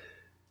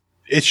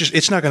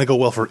 it's not going to go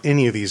well for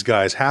any of these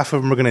guys. Half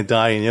of them are going to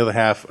die, and the other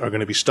half are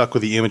going to be stuck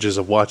with the images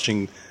of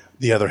watching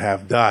the other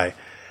half die.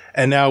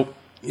 And now,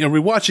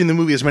 rewatching the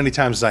movie as many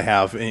times as I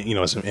have,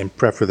 as in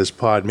prep for this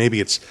pod, maybe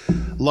it's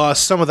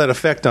lost some of that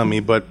effect on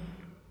me, but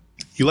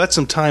you let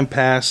some time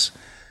pass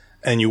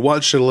and you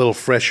watch it a little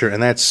fresher,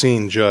 and that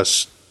scene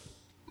just,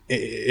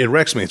 it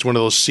wrecks me. It's one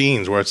of those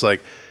scenes where it's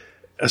like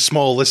a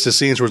small list of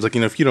scenes where it's like,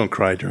 if you don't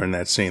cry during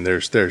that scene,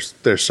 there's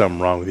something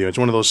wrong with you. It's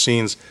one of those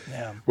scenes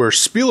where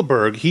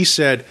Spielberg, he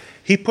said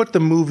he put the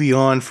movie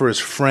on for his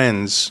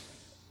friends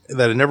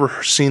that had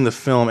never seen the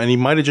film, and he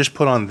might have just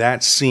put on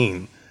that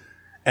scene,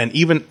 and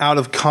even out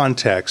of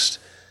context,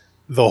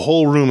 the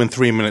whole room in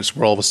 3 minutes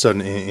were all of a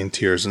sudden in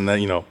tears. And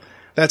that,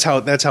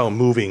 that's how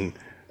moving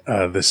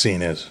the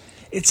scene is.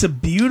 It's a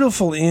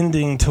beautiful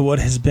ending to what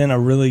has been a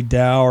really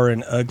dour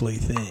and ugly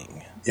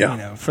thing.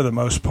 Yeah. For the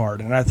most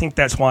part. And I think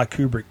that's why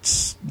Kubrick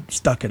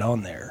stuck it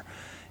on there,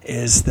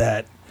 is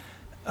that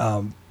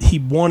he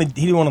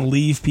didn't want to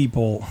leave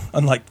people,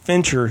 unlike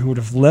Fincher, who would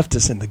have left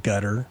us in the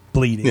gutter,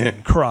 bleeding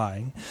and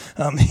crying.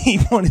 He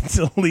wanted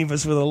to leave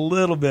us with a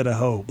little bit of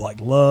hope, like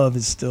love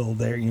is still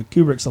there.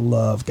 Kubrick's a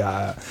love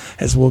guy,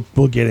 as we'll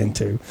get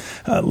into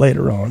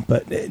later on.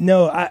 But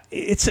no,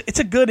 it's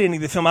a good ending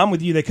of the film. I'm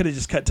with you. They could have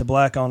just cut to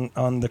black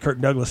on the Kirk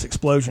Douglas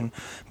explosion,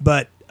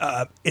 but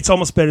it's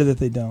almost better that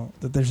they don't.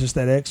 That there's just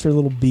that extra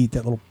little beat,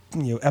 that little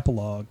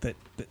epilogue that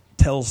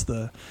tells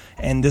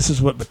and this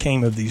is what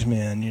became of these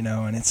men,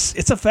 and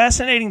it's a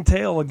fascinating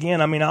tale. Again,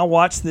 I mean, I'll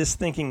watch this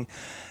thinking,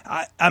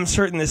 I'm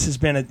certain this has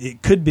been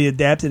it could be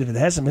adapted if it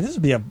hasn't, but this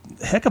would be a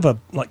heck of a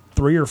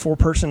 3 or 4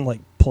 person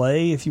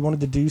play if you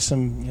wanted to do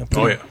some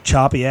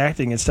choppy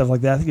acting and stuff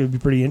like that. I think it would be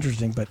pretty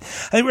interesting. But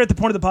I think we're at the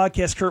point of the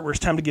podcast, Kurt, where it's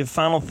time to give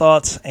final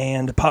thoughts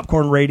and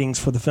popcorn ratings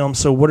for the film.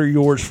 So what are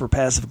yours for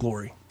Paths of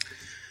Glory?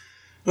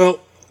 Well,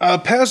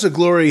 Paths of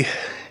Glory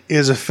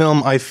is a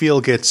film I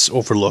feel gets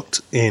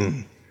overlooked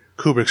in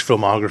Kubrick's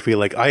filmography.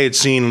 Like, I had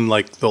seen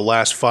the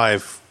last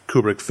 5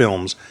 Kubrick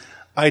films.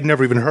 I'd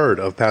never even heard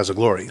of Paths of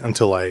Glory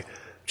until I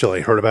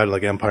heard about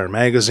it, Empire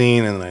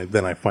Magazine, and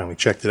then I finally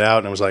checked it out,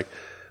 and I was like,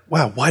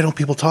 wow, why don't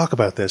people talk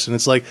about this? And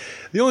it's like,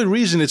 the only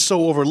reason it's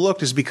so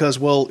overlooked is because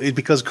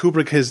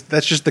Kubrick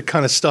that's just the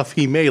kind of stuff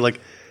he made. Like,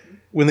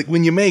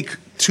 when you make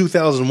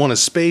 2001: A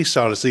Space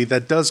Odyssey,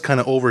 that does kind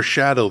of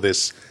overshadow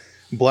this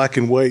black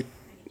and white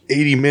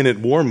 80-minute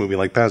war movie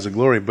like Paths of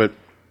Glory. But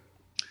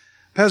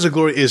Paths of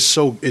Glory is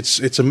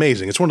it's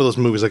amazing. It's one of those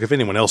movies, if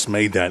anyone else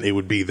made that, it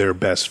would be their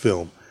best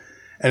film.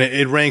 And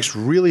it ranks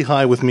really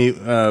high with me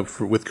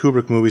with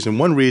Kubrick movies. And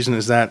one reason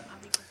is that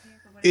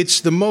it's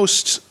the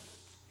most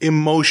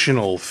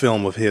emotional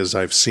film of his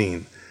I've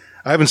seen.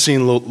 I haven't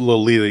seen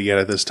Lolita yet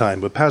at this time,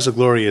 but Paths of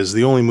Glory is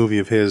the only movie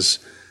of his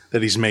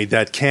that he's made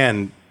that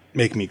can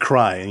make me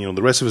cry. And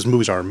the rest of his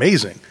movies are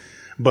amazing,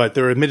 but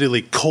they're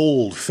admittedly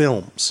cold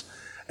films.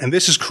 And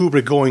this is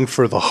Kubrick going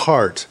for the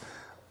heart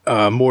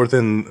more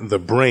than the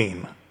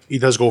brain. He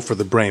does go for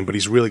the brain, but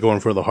he's really going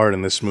for the heart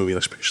in this movie,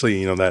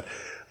 especially that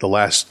the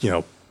last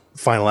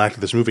final act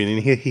of this movie,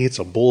 and he hits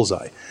a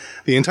bullseye.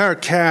 The entire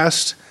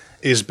cast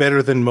is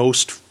better than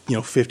most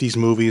 50s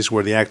movies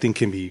where the acting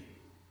can be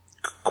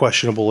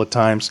questionable at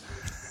times.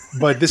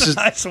 But this is a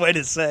nice way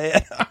to say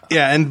it.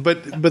 Yeah,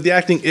 but the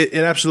acting it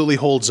absolutely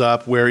holds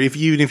up. Where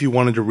even if you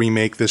wanted to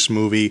remake this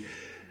movie,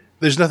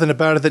 there's nothing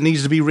about it that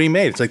needs to be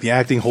remade. It's like the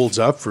acting holds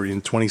up for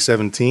in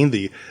 2017.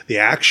 The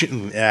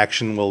action,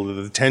 well,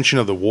 the tension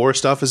of the war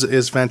stuff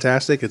is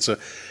fantastic. It's a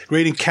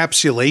great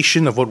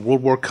encapsulation of what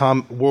World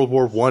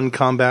War I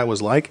combat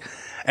was like,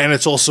 and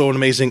it's also an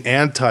amazing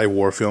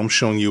anti-war film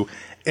showing you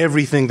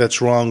everything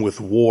that's wrong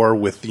with war,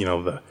 with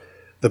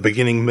the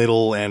beginning,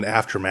 middle, and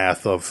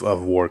aftermath of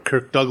war.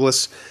 Kirk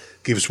Douglas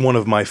gives one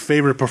of my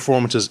favorite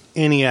performances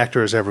any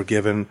actor has ever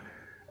given.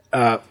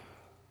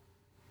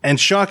 And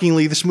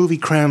shockingly, this movie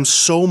crams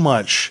so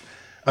much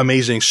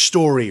amazing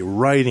story,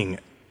 writing,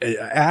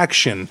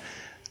 action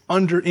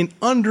in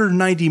under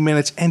 90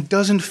 minutes and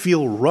doesn't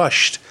feel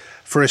rushed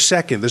for a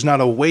second. There's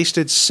not a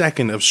wasted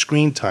second of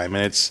screen time.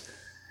 And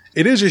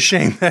it is a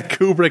shame that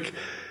Kubrick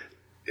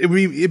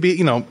it'd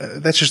be,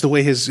 that's just the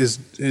way his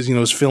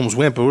films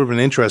went. But it would have been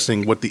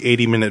interesting what the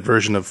 80-minute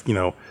version of,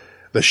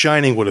 The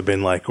Shining would have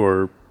been like,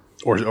 or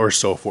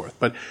so forth.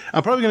 But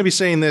I'm probably going to be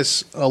saying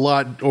this a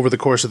lot over the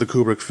course of the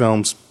Kubrick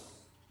films,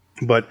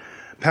 but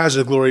Paths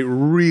of Glory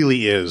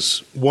really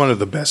is one of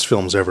the best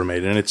films ever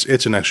made, and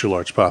it's an extra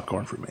large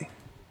popcorn for me.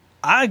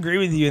 I agree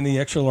with you in the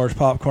extra large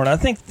popcorn. I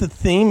think the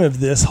theme of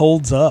this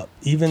holds up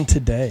even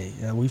today.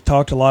 We've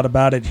talked a lot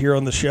about it here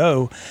on the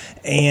show,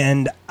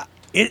 and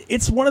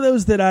it's one of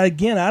those that I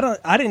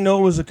didn't know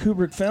it was a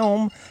Kubrick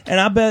film, and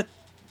I bet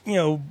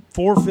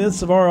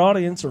 4/5 of our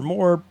audience or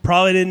more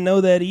probably didn't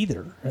know that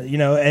either.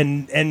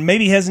 And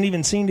maybe hasn't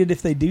even seen it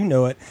if they do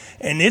know it.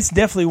 And it's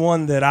definitely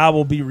one that I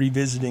will be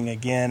revisiting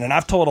again. And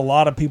I've told a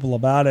lot of people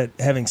about it,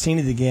 having seen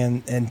it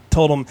again, and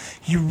told them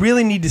you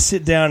really need to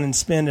sit down and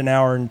spend an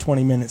hour and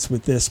 20 minutes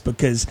with this,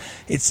 because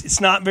it's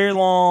not very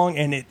long,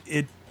 and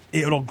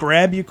it'll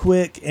grab you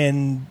quick.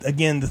 And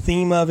again, the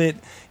theme of it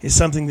is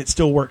something that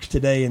still works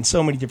today in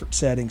so many different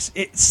settings.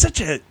 It's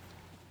such a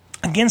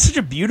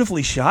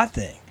beautifully shot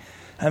thing.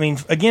 I mean,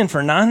 again,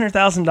 for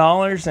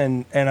 $900,000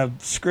 and a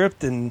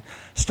script and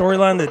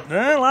storyline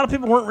that a lot of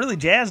people weren't really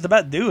jazzed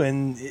about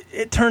doing,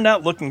 it turned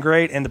out looking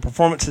great, and the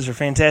performances are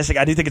fantastic.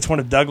 I do think it's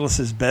one of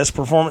Douglas's best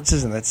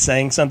performances, and that's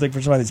saying something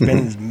for somebody that's been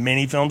in as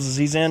many films as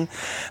he's been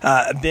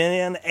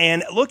in.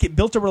 And look, it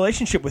built a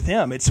relationship with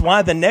him. It's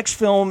why the next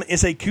film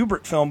is a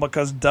Kubrick film,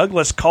 because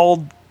Douglas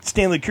called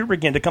Stanley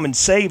Kubrick in to come and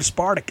save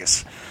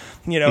Spartacus.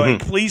 And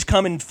please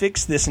come and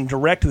fix this and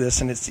direct this.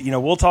 And it's,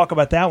 we'll talk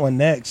about that one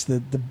next.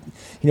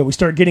 We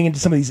start getting into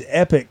some of these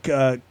epic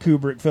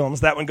Kubrick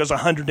films. That one goes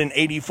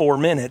 184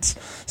 minutes.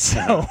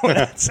 So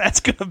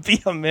that's going to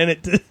be a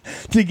minute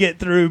to get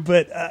through.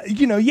 But,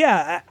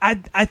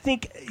 I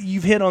think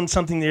you've hit on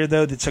something there,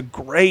 though, that's a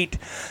great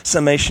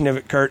summation of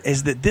it, Kurt,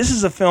 is that this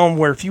is a film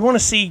where if you want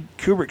to see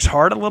Kubrick's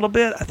heart a little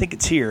bit, I think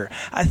it's here.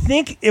 I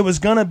think it was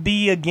going to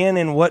be, again,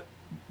 in what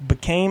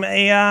became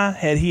AI,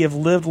 had he have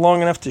lived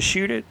long enough to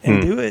shoot it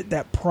and do it,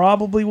 that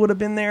probably would have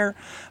been there.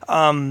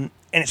 And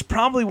it's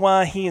probably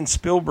why he and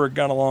Spielberg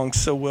got along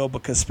so well,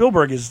 because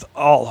Spielberg is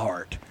all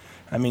heart.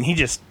 I mean, he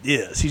just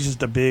is. He's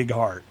just a big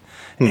heart.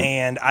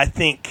 And I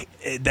think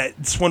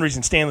that's one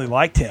reason Stanley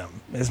liked him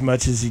as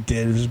much as he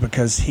did, was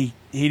because he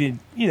did,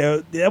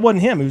 that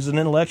wasn't him. He was an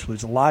intellectual. He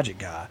was a logic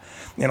guy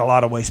in a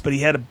lot of ways, but he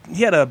had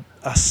a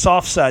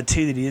soft side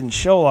too that he didn't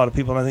show a lot of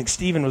people. And I think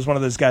Steven was one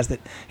of those guys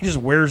that he just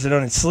wears it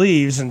on his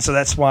sleeves, and so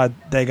that's why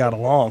they got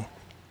along,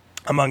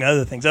 among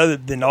other things, other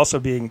than also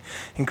being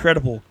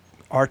incredible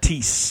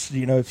artistes,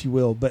 if you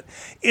will. But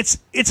it's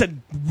a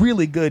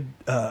really good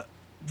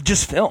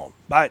just film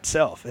by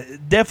itself.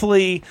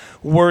 Definitely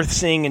worth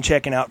seeing and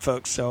checking out,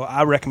 folks. So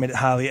I recommend it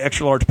highly.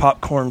 Extra large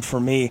popcorn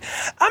for me.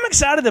 I'm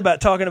excited about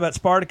talking about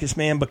Spartacus,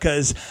 man,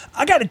 because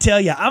I got to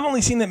tell you, I've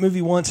only seen that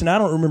movie once, and I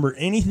don't remember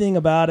anything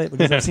about it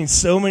because I've seen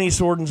so many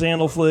sword and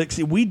sandal flicks.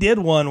 We did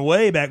one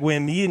way back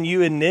when me and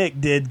you and Nick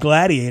did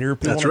Gladiator.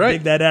 People want to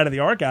dig that out of the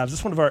archives.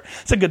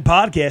 It's a good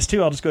podcast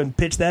too. I'll just go ahead and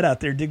pitch that out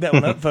there. Dig that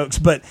one up, folks.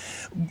 But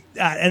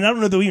and I don't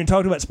know that we even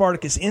talked about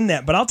Spartacus in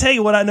that, but I'll tell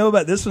you what I know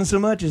about this one so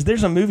much is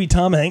there's a movie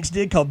Tom Hanks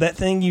did called That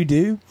Thing You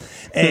Do,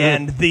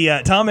 and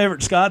the Tom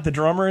Everett Scott, the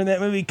drummer in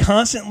that movie,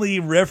 constantly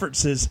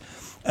references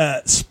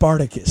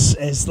Spartacus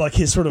as like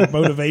his sort of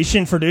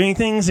motivation for doing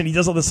things, and he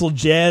does all this little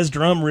jazz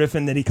drum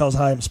riffing that he calls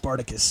 "Hi, I'm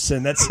Spartacus,"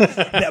 and that's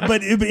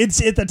but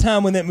it's at the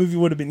time when that movie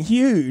would have been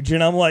huge,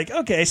 and I'm like,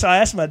 okay, so I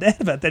asked my dad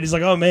about that. He's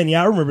like, oh man,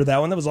 yeah, I remember that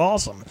one. That was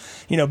awesome,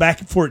 back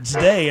for its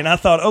day. And I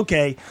thought,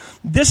 okay,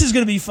 this is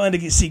going to be fun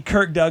to see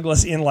Kirk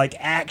Douglas in like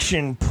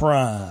action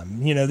prime.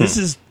 This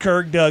is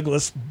Kirk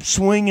Douglas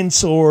swinging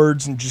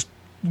swords and just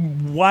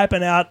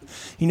wiping out,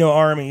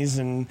 armies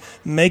and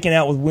making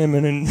out with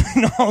women and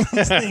all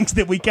these things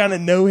that we kind of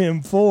know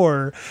him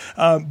for.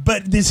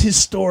 But this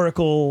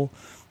historical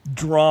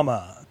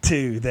drama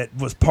too that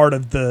was part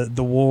of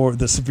the war,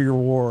 the severe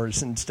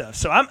wars and stuff.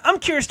 So I'm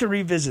curious to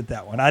revisit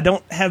that one. I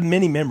don't have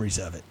many memories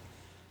of it.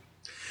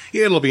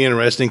 Yeah, it'll be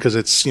interesting because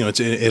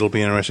it'll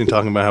be interesting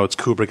talking about how it's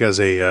Kubrick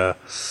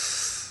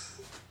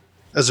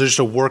as just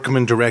a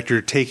workman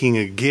director taking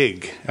a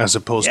gig as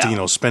opposed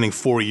to, spending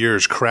 4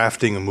 years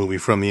crafting a movie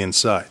from the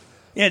inside.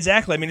 Yeah,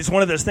 exactly. I mean, it's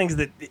one of those things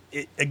that,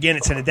 again,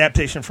 it's an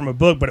adaptation from a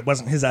book, but it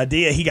wasn't his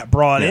idea. He got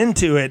brought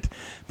into it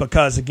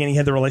because, again, he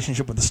had the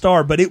relationship with the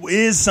star. But it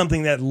is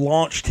something that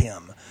launched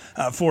him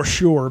for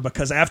sure,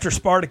 because after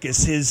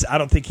Spartacus, I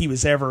don't think he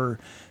was ever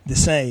the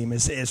same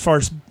as far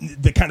as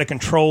the kind of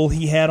control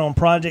he had on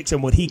projects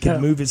and what he could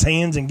move his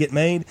hands and get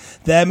made.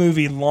 That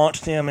movie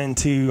launched him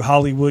into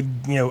Hollywood,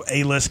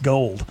 A-list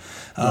gold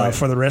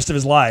for the rest of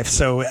his life.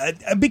 So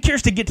I'd be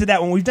curious to get to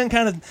that one. We've done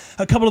kind of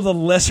a couple of the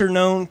lesser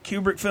known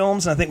Kubrick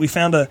films, and I think we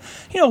found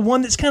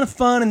one that's kind of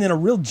fun and then a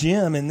real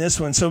gem in this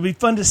one. So it'll be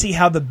fun to see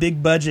how the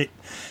big budget,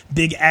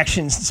 big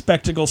action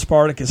spectacle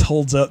Spartacus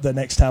holds up the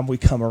next time we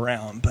come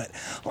around. But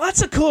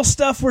lots of cool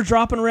stuff we're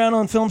dropping around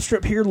on Film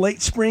Strip here,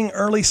 late spring,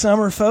 early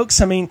summer,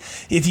 folks. I mean,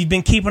 if you've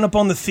been keeping up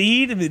on the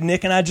feed,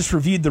 Nick and I just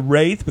reviewed The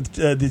Wraith with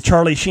the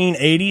Charlie Sheen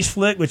 80s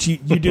flick, which you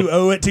do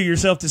owe it to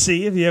yourself to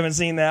see if you haven't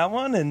seen that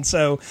one. And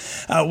so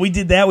we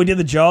did that. We did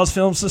the Jaws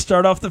films to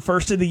start off the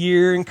first of the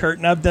year, and Kurt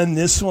and I've done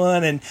this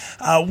one. And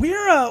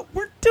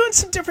we're doing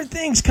some different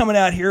things coming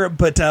out here.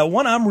 But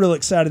one I'm real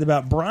excited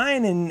about,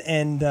 Brian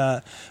and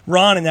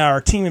Ron and I are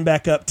teaming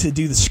back up to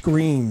do the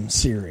Scream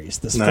series,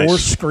 the Nice. 4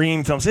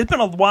 Scream films. It's been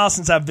a while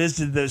since I've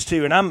visited those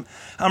two, and I'm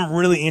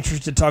really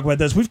interested to talk about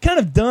those. We've kind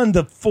of done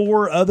the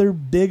 4 other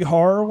big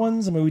horror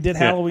ones. I mean, we did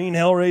Halloween,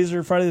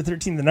 Hellraiser, Friday the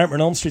 13th, The Nightmare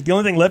on Elm Street. The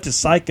only thing left is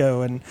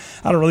Psycho, and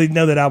I don't really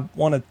know that I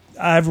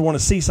ever want to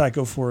see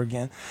Psycho 4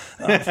 again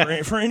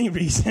for any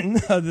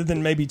reason other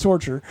than maybe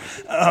torture.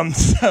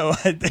 So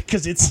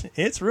because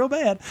it's real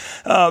bad.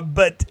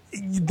 But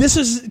this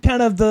is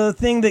kind of the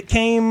thing that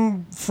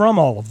came from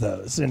all of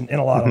those in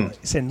a lot of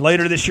ways. And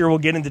later this year we'll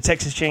get into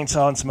Texas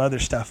Chainsaw and some other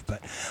stuff.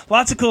 But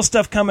lots of cool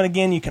stuff coming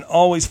again. You can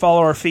always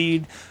follow our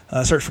feed.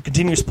 Search for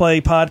Continuous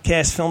Play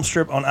Podcast Film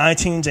Strip on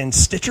iTunes and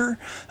Stitcher.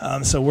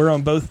 So we're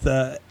on both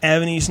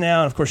avenues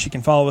now. And, of course, you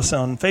can follow us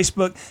on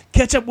Facebook.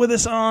 Catch up with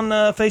us on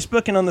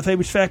Facebook and on the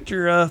Fabish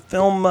Factor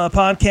Film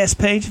Podcast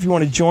page. If you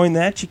want to join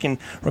that, you can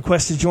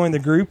request to join the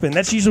group. And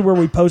that's usually where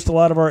we post a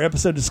lot of our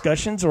episode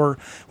discussions, or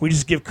we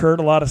just give Kurt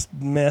a lot of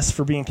mess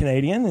for being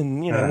Canadian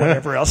and,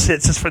 whatever else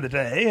hits us for the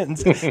day. And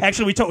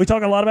actually, we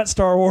talk a lot about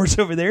Star Wars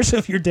over there, so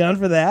if you're down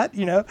for that,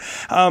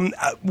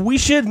 we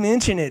should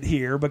mention it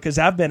here because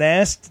I've been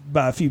asked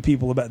by a few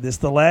people about this.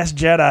 The Last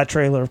Jedi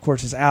trailer, of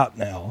course, is out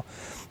now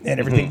and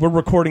everything. We're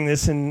recording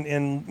this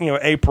in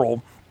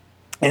April,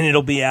 and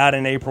it'll be out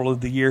in April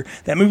of the year.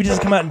 That movie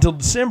doesn't come out until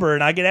December,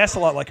 and I get asked a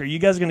lot, like, are you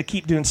guys going to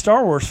keep doing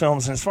Star Wars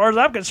films? And as far as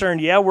I'm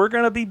concerned, yeah, we're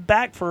going to be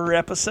back for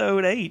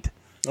episode 8.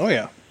 Oh,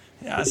 yeah.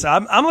 Yeah, so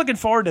I'm looking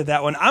forward to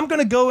that one. I'm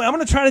going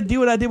to try to do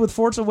what I did with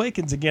Force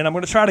Awakens again. I'm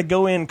going to try to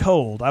go in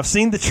cold. I've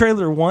seen the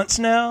trailer once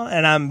now,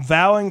 and I'm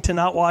vowing to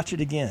not watch it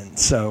again.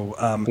 So,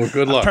 well,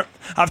 good luck.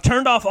 I've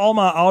turned off all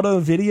my auto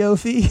video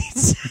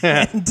feeds,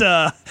 and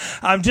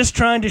I'm just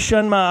trying to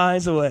shun my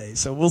eyes away.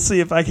 So we'll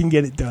see if I can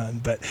get it done.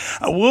 But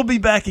we'll be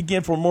back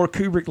again for more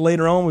Kubrick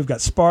later on. We've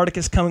got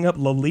Spartacus coming up,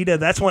 Lolita.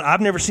 That's one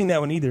I've never seen that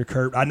one either,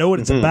 Kurt. I know what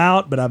it's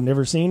about, but I've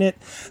never seen it.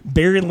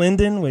 Barry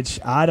Lyndon, which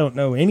I don't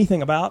know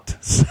anything about.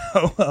 So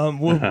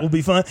we'll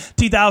be fun.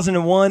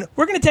 2001.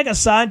 We're going to take a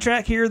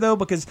sidetrack here, though,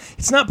 because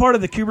it's not part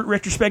of the Kubrick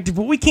retrospective,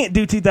 but we can't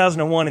do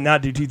 2001 and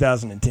not do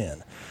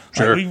 2010.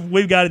 Sure.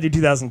 We've got to do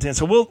 2010.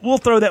 So we'll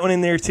throw that one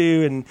in there,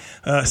 too, and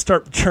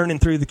start churning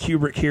through the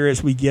Kubrick here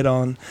as we get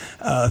on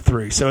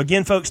through. So,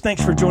 again, folks,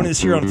 thanks for joining us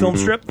here on Film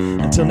Strip.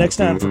 Until next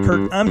time, for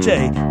Kurt, I'm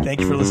Jay.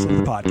 Thank you for listening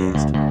to the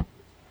podcast.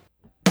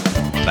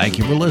 Thank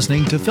you for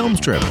listening to Film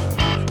Strip.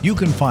 You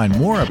can find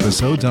more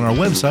episodes on our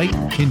website,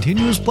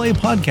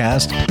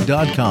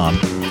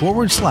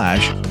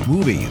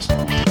 continuousplaypodcast.com/movies.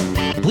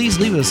 Please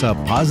leave us a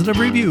positive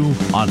review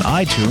on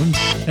iTunes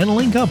and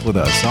link up with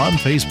us on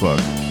Facebook.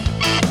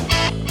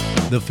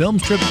 The Film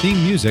Strip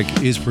theme music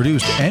is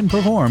produced and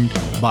performed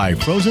by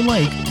Frozen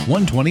Lake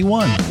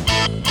 121.